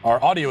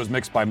 Our audio is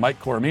mixed by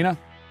Mike Coromina.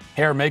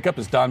 Hair and makeup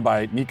is done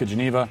by Nika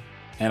Geneva.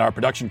 and our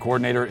production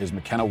coordinator is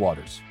McKenna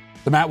Waters.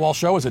 The Matt Walsh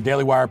Show is a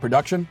Daily Wire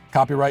production.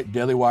 Copyright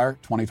Daily Wire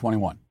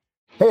 2021.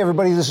 Hey,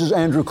 everybody, this is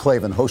Andrew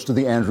Klavan, host of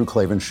The Andrew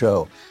Klavan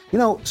Show. You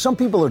know, some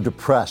people are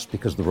depressed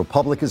because the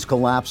republic is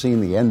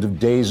collapsing, the end of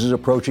days is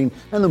approaching,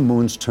 and the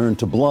moon's turned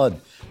to blood.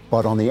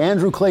 But on The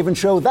Andrew Klavan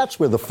Show, that's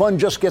where the fun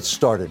just gets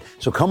started.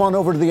 So come on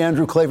over to The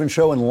Andrew Klavan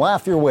Show and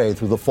laugh your way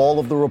through the fall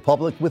of the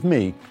republic with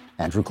me,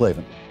 Andrew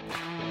Klavan.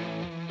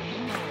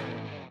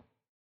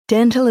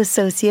 Dental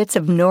Associates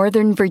of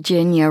Northern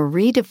Virginia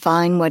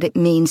redefine what it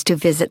means to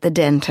visit the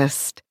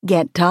dentist.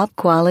 Get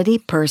top-quality,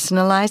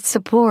 personalized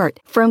support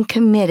from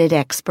committed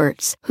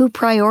experts who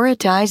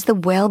prioritize the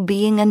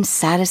well-being and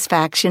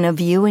satisfaction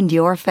of you and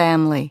your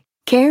family.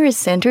 Care is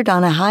centered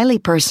on a highly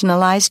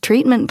personalized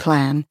treatment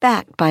plan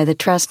backed by the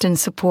trust and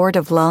support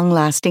of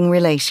long-lasting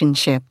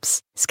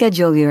relationships.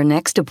 Schedule your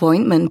next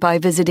appointment by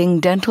visiting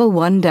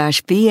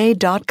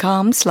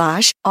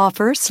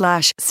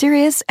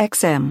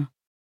dental1-va.com/offer/SiriusXM.